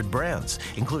 700 brands,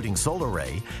 including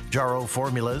Solaray, Jarrow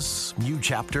Formulas, New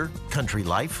Chapter, Country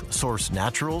Life, Source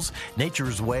Naturals,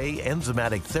 Nature's Way,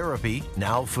 Enzymatic Therapy,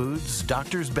 Now Foods,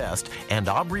 Doctor's Best, and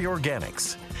Aubrey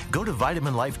Organics. Go to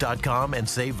vitaminlife.com and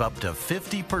save up to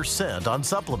 50% on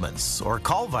supplements, or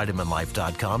call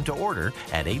vitaminlife.com to order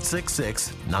at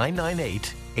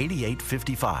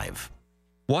 866-998-8855.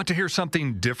 Want to hear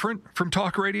something different from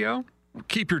talk radio?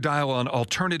 Keep your dial on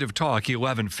Alternative Talk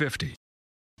 1150.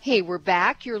 Hey, we're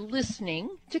back. You're listening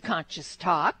to Conscious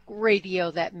Talk,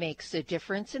 radio that makes a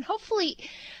difference. And hopefully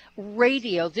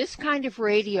radio, this kind of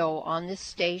radio on this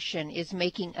station, is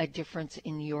making a difference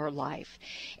in your life.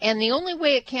 And the only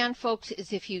way it can, folks,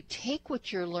 is if you take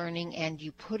what you're learning and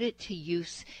you put it to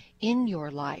use in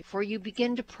your life, or you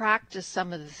begin to practice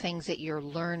some of the things that you're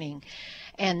learning,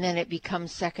 and then it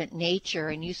becomes second nature,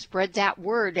 and you spread that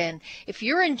word. And if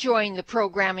you're enjoying the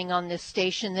programming on this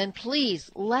station, then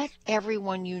please let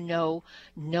everyone you know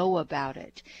about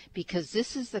it, because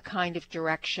this is the kind of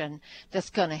direction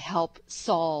that's going to help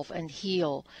solve and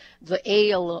heal the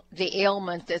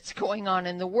ailment that's going on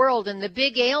in the world. And the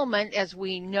big ailment, as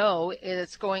we know,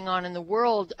 that's going on in the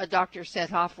world, Dr.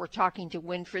 Sedhoff, we're talking to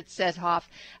Winfried Sedhoff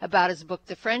about his book,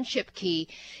 The Friendship Key,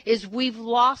 is we've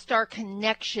lost our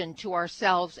connection to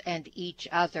ourselves and each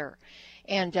other.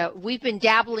 And we've been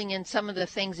dabbling in some of the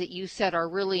things that you said are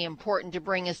really important to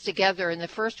bring us together. And the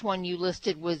first one you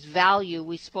listed was value.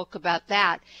 We spoke about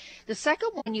that. The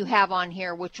second one you have on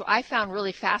here, which I found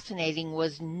really fascinating,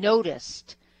 was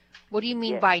noticed. What do you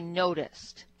mean by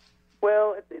noticed?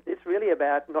 Well, it's really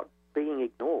about not being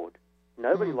ignored.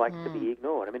 Nobody likes to be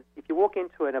ignored. I mean, if you walk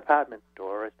into an apartment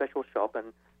store or a special shop,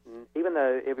 and even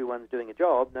though everyone's doing a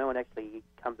job, no one actually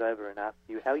comes over and asks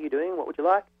you, how are you doing? What would you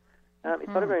like? It's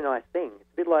not a very nice thing. It's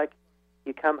a bit like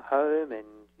you come home and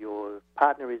your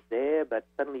partner is there, but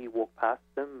suddenly you walk past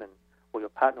them, or your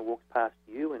partner walks past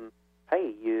you, and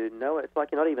hey, you know, it's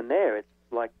like you're not even there. It's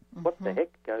like, what the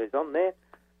heck goes on there?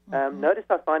 Notice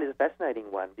I find is a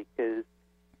fascinating one because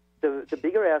the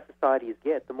bigger our societies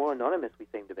get, the more anonymous we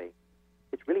seem to be.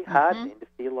 It's really hard then to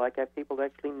feel like our people are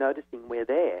actually noticing we're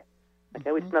there.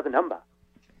 Okay, we're just another number.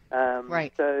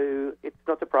 Right. So it's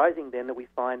not surprising then that we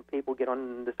find people get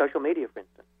on the social media, for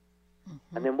instance.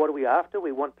 And then what are we after?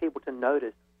 We want people to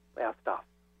notice our stuff.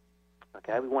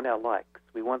 Okay, we want our likes.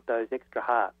 We want those extra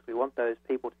hearts. We want those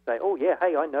people to say, oh, yeah,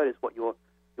 hey, I notice what you're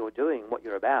doing, what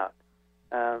you're about.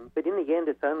 But in the end,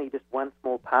 it's only just one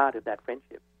small part of that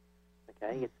friendship.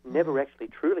 Okay, it's never actually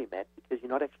truly met because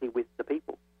you're not actually with the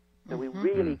people. So we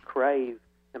really crave,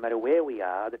 no matter where we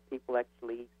are, that people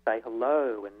actually say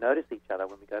hello and notice each other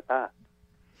when we go past.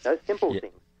 Those simple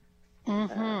things.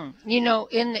 You know,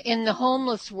 in the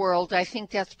homeless world, I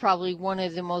think that's probably one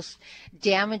of the most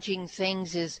damaging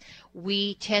things is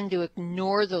we tend to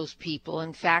ignore those people.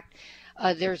 In fact,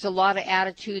 there's a lot of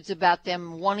attitudes about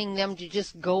them wanting them to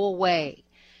just go away.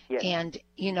 Yes. And,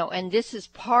 you know, and this is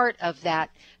part of that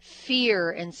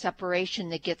fear and separation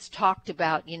that gets talked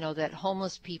about, you know, that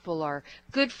homeless people are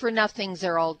good for nothings.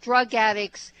 They're all drug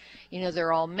addicts. You know,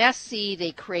 they're all messy.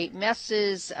 They create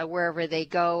messes wherever they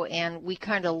go. And we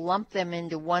kind of lump them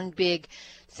into one big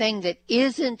thing that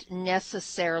isn't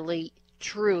necessarily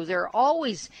true. There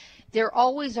always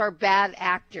are bad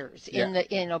actors in the,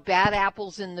 you know, bad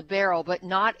apples in the barrel, but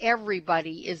not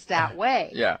everybody is that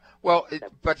way. Yeah. Well,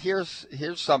 but here's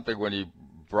something when you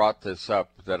brought this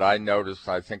up that I noticed.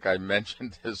 I think I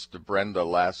mentioned this to Brenda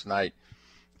last night.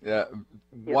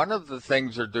 One of the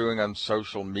things they're doing on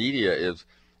social media is,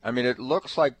 I mean, it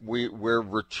looks like we're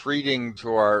retreating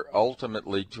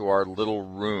ultimately to our little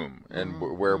room and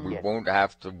where we won't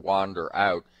have to wander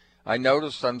out. I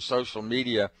noticed on social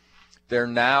media, they're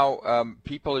now,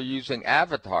 people are using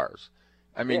avatars.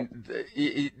 I mean,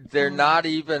 they're not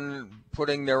even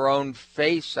putting their own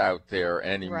face out there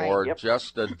anymore,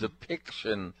 just a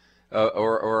depiction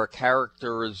or a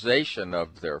characterization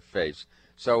of their face.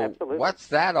 So what's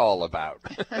that all about?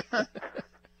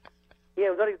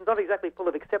 Yeah, it's not exactly full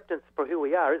of acceptance for who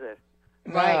we are, is it?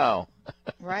 No.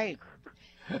 Right.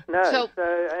 No,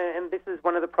 and this is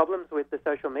one of the problems with the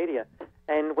social media.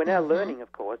 And we're now learning,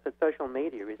 of course, that social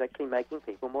media is actually making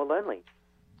people more lonely.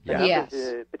 Yeah. Yes.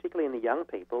 Particularly in the young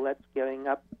people, that's going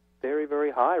up very,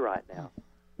 very high right now.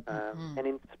 And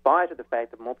in spite of the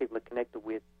fact that more people are connected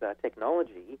with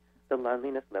technology, the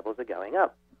loneliness levels are going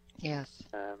up. Yes.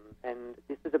 And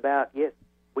this is about, yes,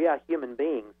 we are human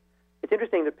beings. It's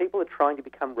interesting that people are trying to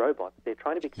become robots. They're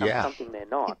trying to become something they're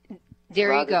not.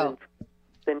 There you go.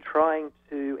 Than trying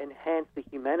to enhance the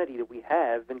humanity that we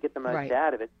have and get the most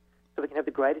out of it so we can have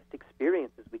the greatest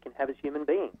experiences we can have as human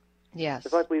beings. Yes.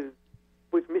 It's like we've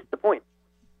missed the point.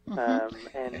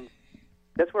 And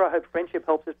that's where I hope friendship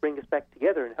helps us bring us back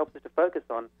together and helps us to focus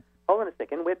on, hold on a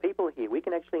second, we're people here. We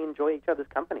can actually enjoy each other's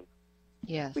company.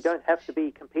 Yes. We don't have to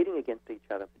be competing against each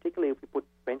other, particularly if we put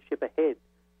friendship ahead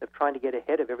of trying to get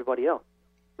ahead of everybody else.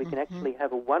 We can actually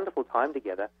have a wonderful time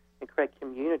together and create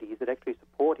communities that are actually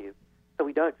supportive so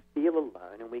we don't feel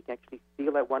alone and we can actually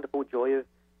feel that wonderful joy of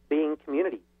being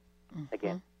community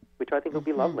again, which I think will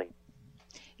be lovely.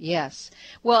 Yes.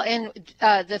 Well, and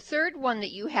the third one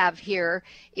that you have here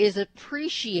is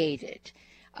appreciated.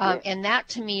 And that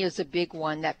to me is a big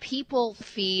one, that people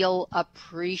feel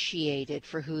appreciated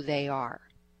for who they are.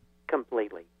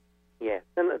 Completely. Yes.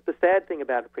 And the sad thing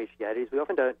about appreciated is we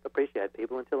often don't appreciate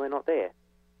people until they're not there.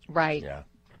 Right. Yeah.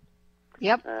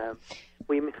 Yep.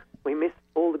 We miss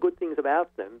all the good things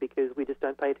about them because we just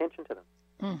don't pay attention to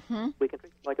them. We can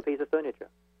treat them like a piece of furniture.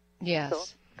 Yes. So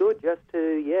it's good just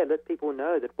to, let people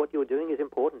know that what you're doing is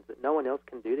important, that no one else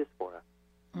can do this for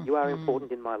us. You are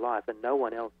important in my life and no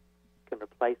one else can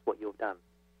replace what you've done.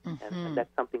 And that's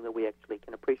something that we actually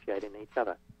can appreciate in each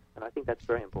other. And I think that's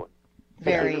very important.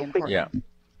 Very important. Yeah.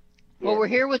 Well, we're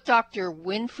here with Dr.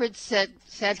 Winfried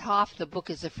Sedhoff. The book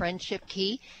is A Friendship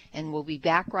Key, and we'll be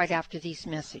back right after these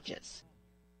messages.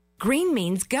 Green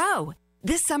means go.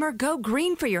 This summer, go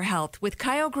green for your health with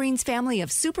Kyle Green's family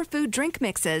of superfood drink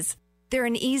mixes. They're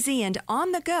an easy and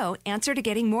on-the-go answer to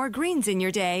getting more greens in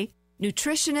your day.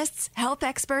 Nutritionists, health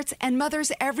experts, and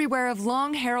mothers everywhere have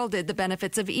long heralded the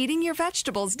benefits of eating your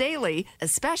vegetables daily,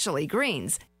 especially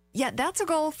greens. Yet that's a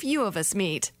goal few of us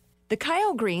meet. The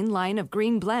Kyle Green line of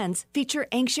green blends feature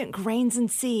ancient grains and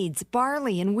seeds,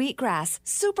 barley and wheatgrass,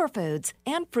 superfoods,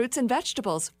 and fruits and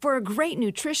vegetables for a great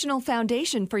nutritional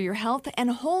foundation for your health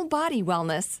and whole body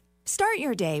wellness. Start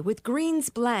your day with Greens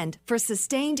Blend for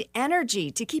sustained energy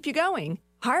to keep you going,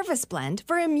 Harvest Blend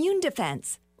for immune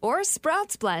defense, or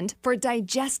Sprouts Blend for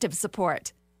digestive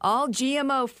support. All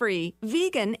GMO-free,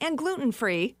 vegan, and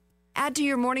gluten-free. Add to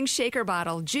your morning shaker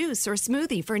bottle, juice, or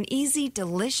smoothie for an easy,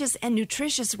 delicious, and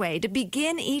nutritious way to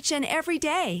begin each and every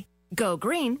day. Go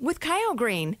green with Kyle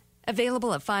Green.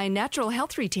 Available at fine natural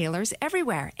health retailers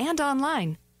everywhere and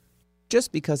online.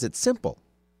 Just because it's simple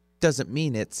doesn't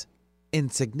mean it's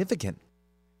insignificant.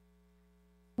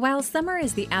 While summer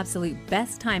is the absolute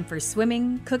best time for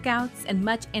swimming, cookouts, and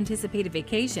much anticipated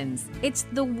vacations, it's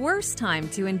the worst time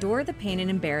to endure the pain and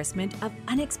embarrassment of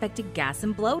unexpected gas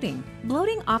and bloating.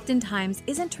 Bloating oftentimes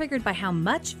isn't triggered by how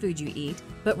much food you eat,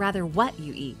 but rather what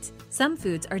you eat. Some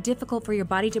foods are difficult for your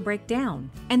body to break down,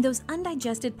 and those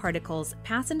undigested particles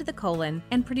pass into the colon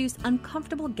and produce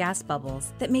uncomfortable gas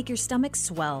bubbles that make your stomach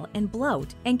swell and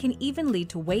bloat and can even lead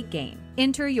to weight gain.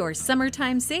 Enter your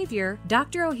summertime savior,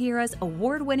 Dr. Ohhira's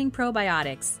award-winning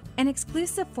probiotics, an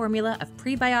exclusive formula of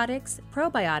prebiotics,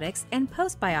 probiotics, and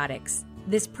postbiotics.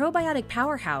 This probiotic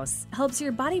powerhouse helps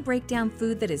your body break down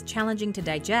food that is challenging to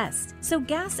digest, so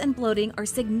gas and bloating are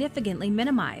significantly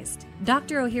minimized.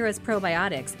 Dr. Ohhira's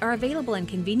probiotics are available in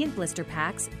convenient blister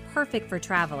packs, perfect for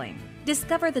traveling.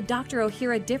 Discover the Dr.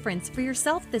 Ohhira difference for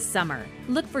yourself this summer.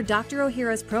 Look for Dr.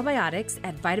 Ohhira's probiotics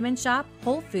at Vitamin Shop,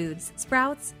 Whole Foods,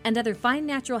 Sprouts, and other fine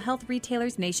natural health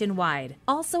retailers nationwide.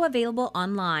 Also available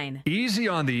online. Easy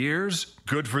on the ears,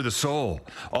 good for the soul.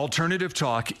 Alternative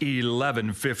Talk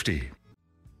 1150.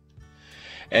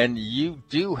 And you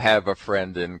do have a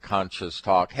friend in Conscious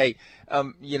Talk. Hey,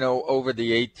 over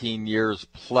the 18 years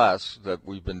plus that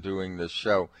we've been doing this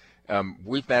show,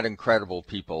 we've met incredible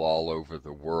people all over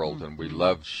the world, and we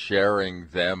love sharing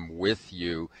them with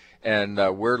you. And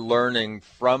we're learning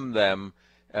from them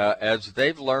as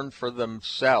they've learned for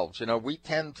themselves. We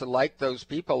tend to like those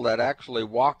people that actually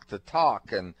walk the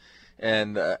talk and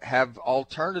have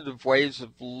alternative ways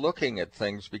of looking at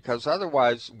things, because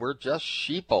otherwise we're just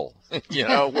sheeple,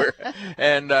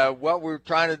 what we're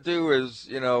trying to do is,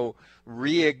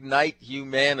 reignite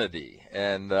humanity.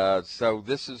 And so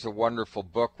this is a wonderful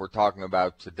book we're talking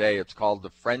about today. It's called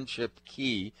The Friendship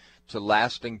Key to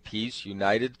Lasting Peace,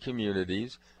 United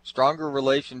Communities, Stronger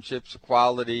Relationships,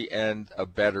 Equality, and a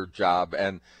Better Job.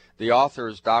 And the author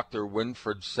is Dr.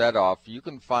 Winfried Sedhoff. You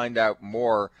can find out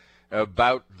more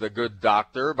about the good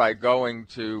doctor by going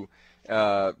to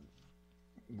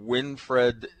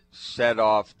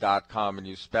winfriedsedhoff.com, and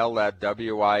you spell that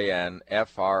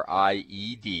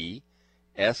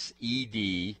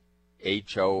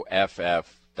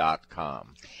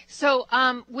WINFRIEDSEDHOFF.com. So,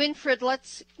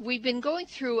 Winfried, we've been going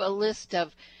through a list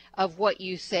of what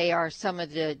you say are some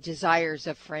of the desires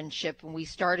of friendship, and we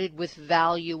started with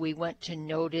value, we went to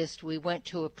noticed, we went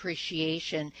to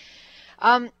appreciation.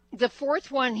 The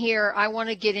fourth one here, I want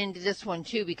to get into this one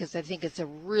too, because I think it's a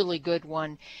really good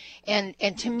one. And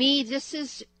to me, this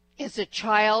is, as a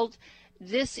child,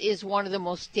 this is one of the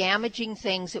most damaging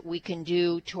things that we can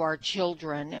do to our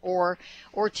children or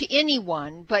to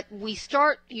anyone. But we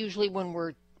start usually when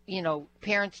we're,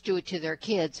 parents do it to their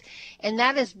kids, and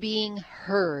that is being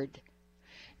heard,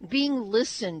 being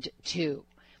listened to.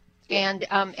 And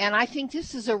I think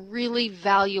this is a really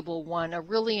valuable one, a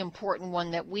really important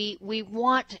one that we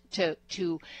want to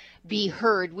be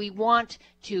heard. We want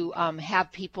to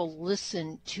have people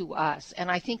listen to us. And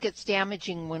I think it's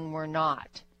damaging when we're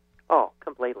not. Oh,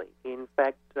 completely. In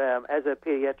fact, as a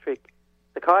pediatric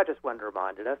psychiatrist once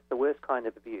reminded us, the worst kind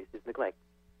of abuse is neglect.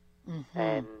 Mm-hmm.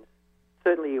 And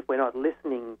certainly if we're not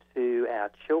listening to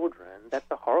our children, that's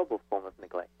a horrible form of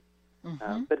neglect.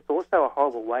 Mm-hmm. But it's also a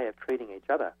horrible way of treating each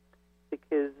other.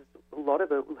 Because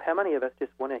how many of us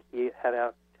just want to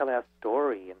tell our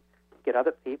story and get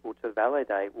other people to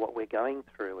validate what we're going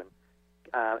through and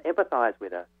empathize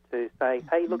with us, to say,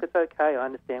 hey, look, it's okay, I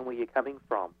understand where you're coming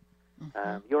from.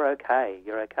 You're okay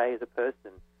as a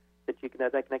person, that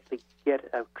they can actually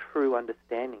get a true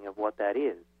understanding of what that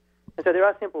is. And so there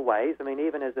are simple ways. I mean,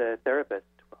 even as a therapist,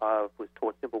 I was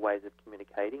taught simple ways of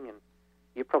communicating, and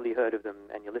you've probably heard of them,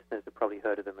 and your listeners have probably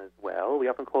heard of them as well. We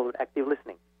often call it active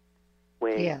listening,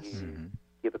 where you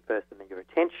give a person your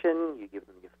attention, you give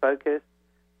them your focus.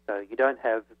 So you don't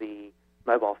have the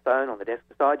mobile phone on the desk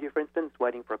beside you, for instance,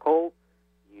 waiting for a call.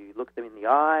 You look them in the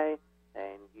eye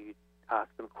and you ask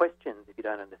them questions. If you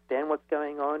don't understand what's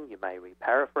going on, you may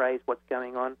paraphrase what's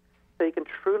going on, so you can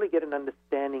truly get an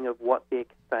understanding of what they're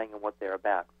saying and what they're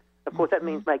about. Of course, that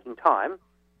means making time,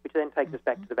 which then takes us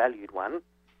back to the valued one.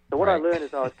 So what I learned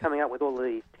as I was coming up with all of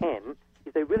these 10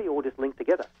 is they really all just link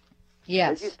together.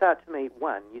 Yes. As you start to meet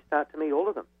one, you start to meet all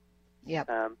of them. Yep.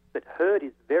 But heard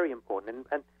is very important.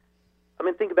 And I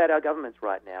mean, think about our governments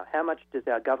right now. How much does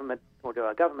our government, or do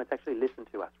our governments actually listen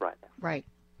to us right now? Right.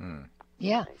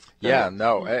 Yeah. Yeah,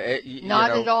 no.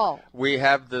 Not at all. We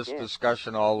have this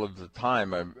discussion all of the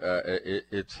time.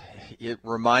 It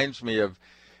reminds me of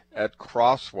at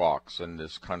crosswalks in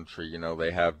this country,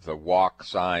 they have the walk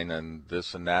sign and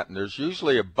this and that, and there's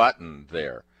usually a button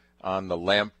there on the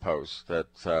lamppost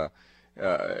that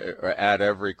at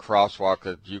every crosswalk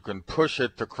that you can push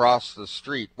it to cross the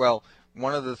street. Well,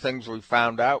 one of the things we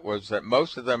found out was that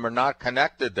most of them are not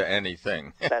connected to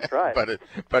anything. That's right.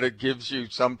 but it gives you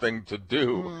something to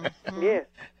do. Mm-hmm. Yes.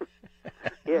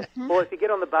 Yes. Or if you get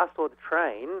on the bus or the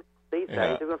train, these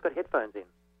days everyone's got headphones in.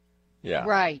 Yeah.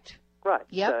 Right. Right.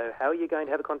 Yep. So how are you going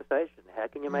to have a conversation? How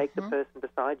can you make the person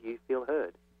beside you feel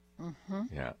heard?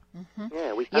 Mm-hmm. Yeah. Mm-hmm.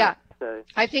 Yeah, we can't. Yeah. So.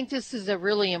 I think this is a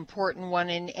really important one,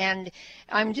 and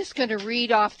I'm just going to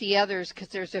read off the others because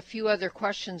there's a few other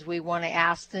questions we want to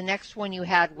ask. The next one you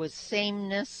had was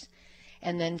sameness,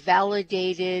 and then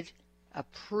validated,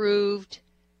 approved,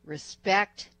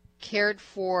 respect, cared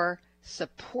for,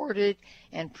 supported,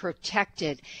 and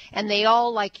protected. And they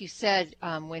all, like you said,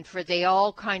 Winfried, they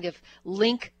all kind of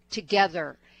link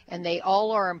together. And they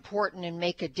all are important and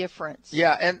make a difference.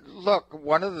 Yeah, and look,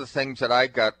 one of the things that I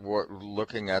got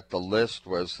looking at the list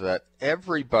was that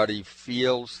everybody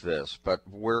feels this, but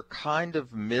we're kind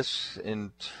of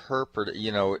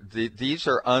misinterpreting. These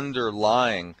are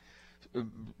underlying,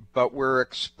 but we're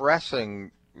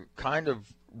expressing kind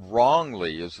of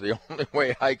wrongly is the only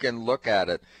way I can look at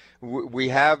it. We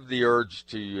have the urge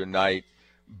to unite.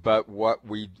 But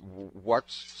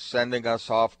what's sending us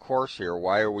off course here?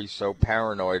 Why are we so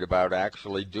paranoid about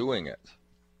actually doing it?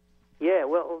 Yeah,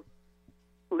 well,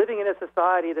 living in a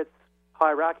society that's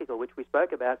hierarchical, which we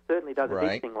spoke about, certainly does a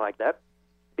big thing like that.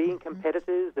 Being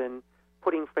competitors and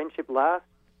putting friendship last,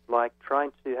 like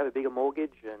trying to have a bigger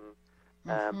mortgage and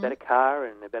better car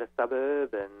and a better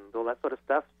suburb and all that sort of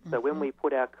stuff. So when we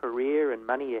put our career and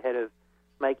money ahead of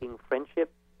making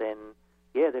friendship, then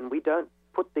we don't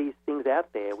put these things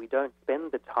out there. We don't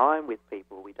spend the time with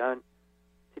people. We don't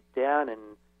sit down and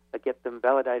get them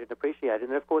validated and appreciated.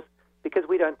 And, of course, because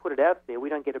we don't put it out there, we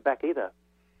don't get it back either.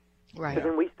 Right. So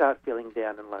then we start feeling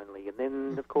down and lonely. And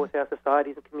then, of course, our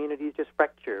societies and communities just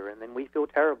fracture, and then we feel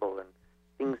terrible, and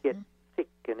things get sick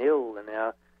and ill. And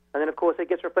then, of course, it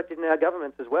gets reflected in our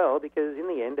governments as well, because in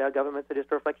the end, our governments are just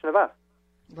a reflection of us.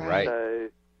 Right. So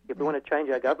if we want to change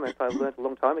our governments, I learned a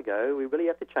long time ago, we really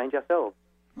have to change ourselves.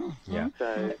 Yeah.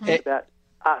 So it's about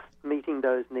us meeting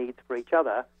those needs for each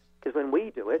other, because when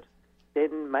we do it,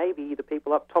 then maybe the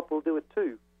people up top will do it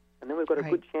too. And then we've got a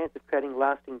good chance of creating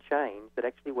lasting change that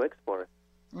actually works for us.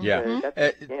 Yeah. So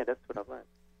that's what I've learned.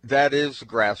 That is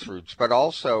grassroots, but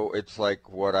also it's like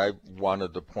what I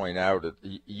wanted to point out.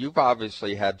 You've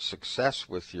obviously had success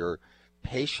with your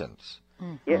patients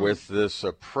with this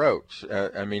approach.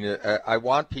 I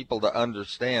want people to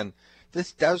understand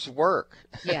this does work.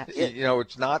 Yeah.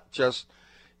 It's not just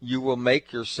you will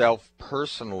make yourself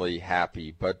personally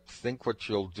happy, but think what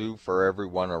you'll do for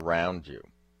everyone around you.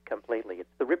 Completely. It's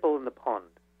the ripple in the pond.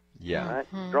 Yeah.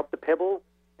 Right? Drop the pebble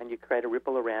and you create a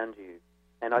ripple around you.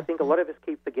 And I think a lot of us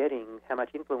keep forgetting how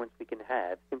much influence we can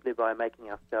have simply by making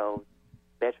ourselves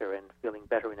better and feeling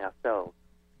better in ourselves,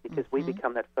 because we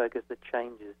become that focus that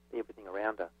changes everything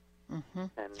around us. And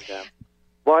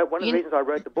one of the reasons I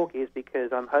wrote the book is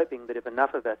because I'm hoping that if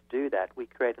enough of us do that, we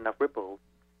create enough ripples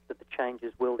that the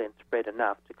changes will then spread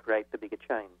enough to create the bigger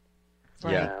change.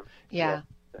 Right.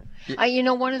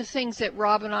 One of the things that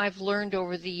Rob and I've learned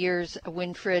over the years,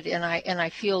 Winfried, and I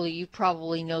feel you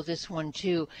probably know this one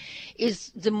too,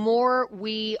 is the more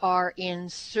we are in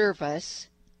service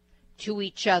to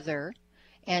each other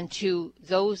and to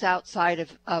those outside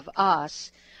of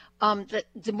us,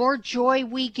 the more joy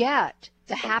we get.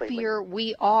 The happier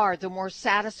we are, the more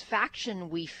satisfaction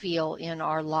we feel in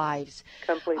our lives.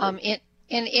 Completely.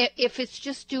 And if it's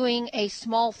just doing a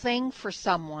small thing for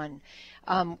someone,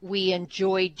 we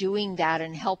enjoy doing that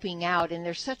and helping out, and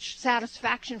there's such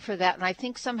satisfaction for that. And I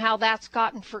think somehow that's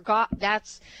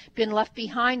that's been left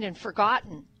behind and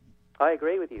forgotten. I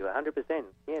agree with you 100%.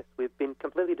 Yes, we've been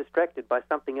completely distracted by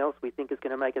something else we think is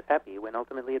going to make us happy when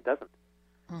ultimately it doesn't.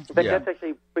 In fact, that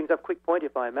actually brings up a quick point,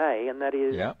 if I may, and that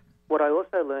is what I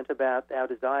also learnt about our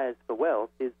desires for wealth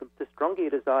is the stronger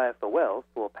your desire for wealth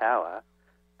or power,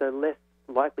 the less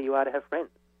likely you are to have friends.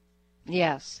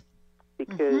 Yes.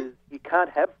 Because you can't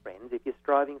have friends if you're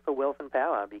striving for wealth and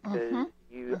power, because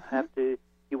you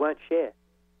won't share.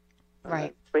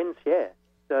 Right. Friends share.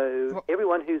 So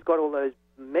everyone who's got all those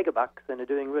megabucks and are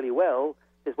doing really well,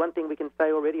 there's one thing we can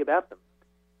say already about them.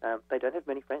 They don't have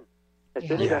many friends. They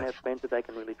certainly don't have friends that they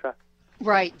can really trust.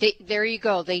 Right. There you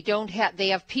go. They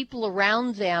have people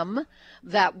around them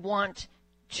that want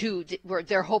where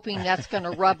they're hoping that's going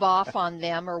to rub off on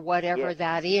them or whatever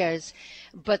that is.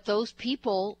 But those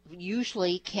people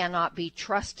usually cannot be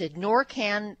trusted, nor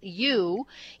can you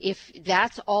if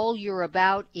that's all you're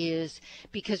about is,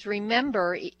 because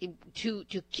remember, to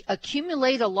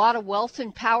accumulate a lot of wealth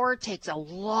and power takes a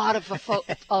lot of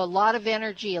a lot of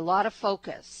energy, a lot of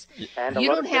focus. And you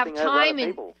don't have time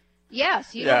in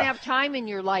Yes, you Yeah. don't have time in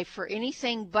your life for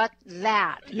anything but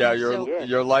that. Yeah,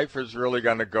 your life is really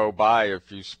going to go by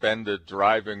if you spend it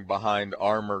driving behind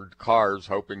armored cars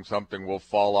hoping something will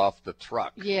fall off the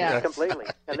truck. Yeah, completely.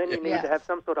 And then you need to have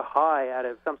some sort of high out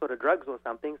of some sort of drugs or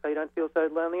something so you don't feel so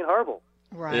lonely and horrible.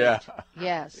 Right. Yeah.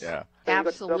 Yes. Yeah. So Absolutely. you've got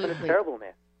yourself in a terrible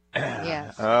mess.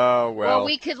 Yes. Oh, Well,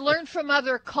 we could learn from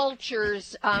other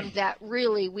cultures that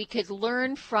really we could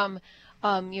learn from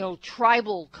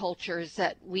tribal cultures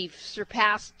that we've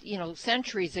surpassed,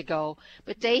 centuries ago,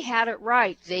 but they had it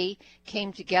right. They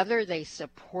came together, they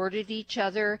supported each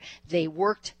other, they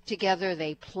worked together,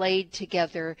 they played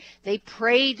together, they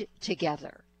prayed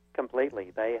together.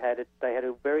 Completely. They had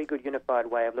a very good unified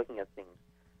way of looking at things.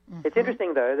 Mm-hmm. It's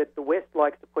interesting, though, that the West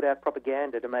likes to put out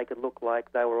propaganda to make it look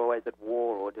like they were always at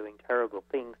war or doing terrible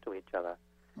things to each other.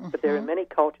 Mm-hmm. But there are many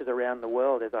cultures around the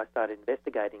world, as I started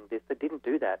investigating this, that didn't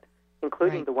do that,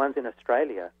 including the ones in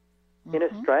Australia. Mm-hmm. In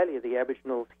Australia, the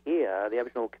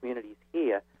Aboriginal communities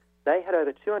here, they had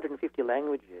over 250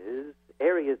 languages,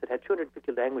 areas that had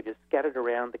 250 languages scattered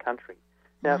around the country.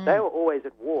 Now, if they were always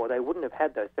at war, they wouldn't have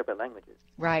had those separate languages.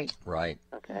 Right. Right.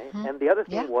 Okay. Mm-hmm. And the other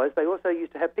thing was they also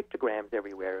used to have pictograms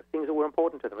everywhere of things that were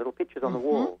important to them, little pictures on the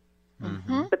wall.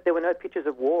 Mm-hmm. But there were no pictures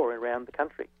of war around the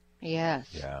country. Yes.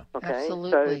 Yeah. Okay.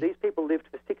 Absolutely. So these people lived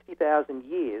for 60,000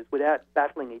 years without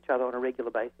battling each other on a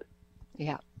regular basis.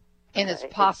 Yeah. And it's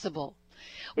possible.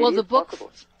 It Well, is the book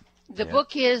possible. The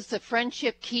book is The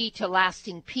Friendship Key to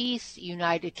Lasting Peace,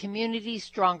 United Communities,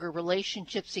 Stronger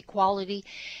Relationships, Equality,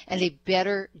 and a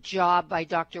Better Job by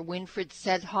Dr. Winfried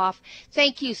Sedhoff.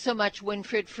 Thank you so much,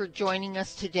 Winfried, for joining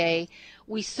us today.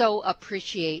 We so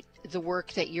appreciate the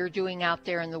work that you're doing out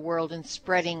there in the world and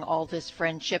spreading all this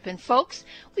friendship. And folks,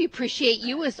 we appreciate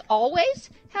you as always.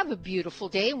 Have a beautiful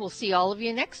day, and we'll see all of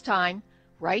you next time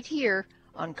right here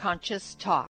on Conscious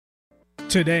Talk.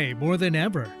 Today, more than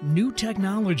ever, new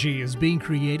technology is being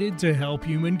created to help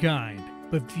humankind.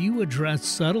 But few address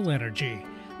subtle energy,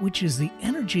 which is the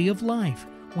energy of life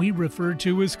we refer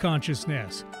to as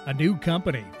consciousness. A new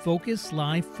company, Focus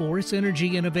Life Force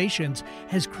Energy Innovations,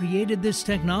 has created this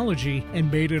technology and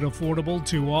made it affordable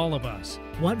to all of us.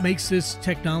 What makes this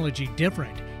technology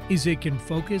different is it can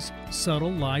focus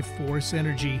subtle life force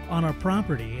energy on our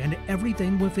property and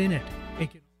everything within it.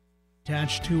 It can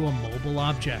attach to a mobile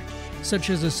object,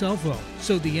 such as a cell phone,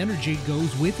 so the energy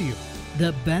goes with you.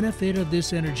 The benefit of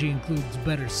this energy includes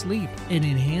better sleep, an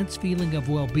enhanced feeling of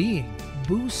well-being,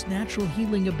 boosts natural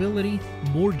healing ability,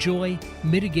 more joy,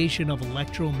 mitigation of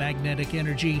electromagnetic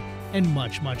energy, and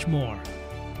much, much more.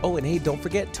 Oh, and hey, don't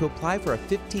forget to apply for a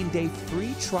 15-day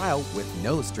free trial with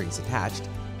no strings attached.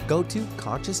 Go to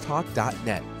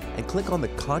ConsciousTalk.net and click on the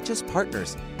Conscious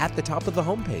Partners at the top of the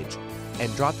homepage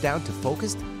and drop down to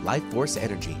Focused Life Force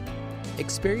Energy.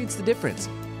 Experience the difference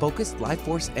Focused Life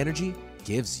Force Energy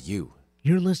gives you.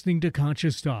 You're listening to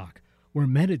Conscious Talk, where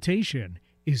meditation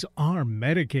is our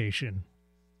medication.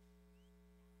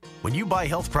 When you buy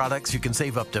health products, you can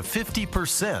save up to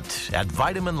 50% at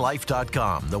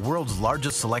VitaminLife.com, the world's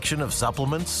largest selection of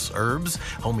supplements, herbs,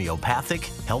 homeopathic,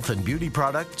 health and beauty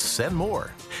products, and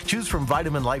more. Choose from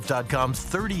VitaminLife.com's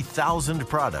 30,000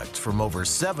 products from over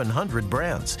 700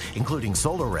 brands, including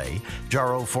Solaray,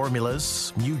 Jarrow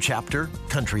Formulas, New Chapter,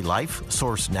 Country Life,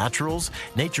 Source Naturals,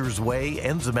 Nature's Way,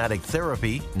 Enzymatic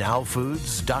Therapy, Now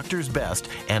Foods, Doctor's Best,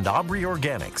 and Aubrey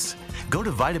Organics. Go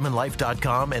to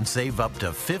VitaminLife.com and save up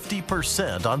to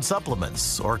 50% on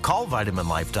supplements, or call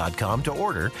VitaminLife.com to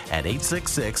order at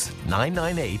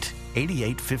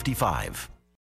 866-998-8855.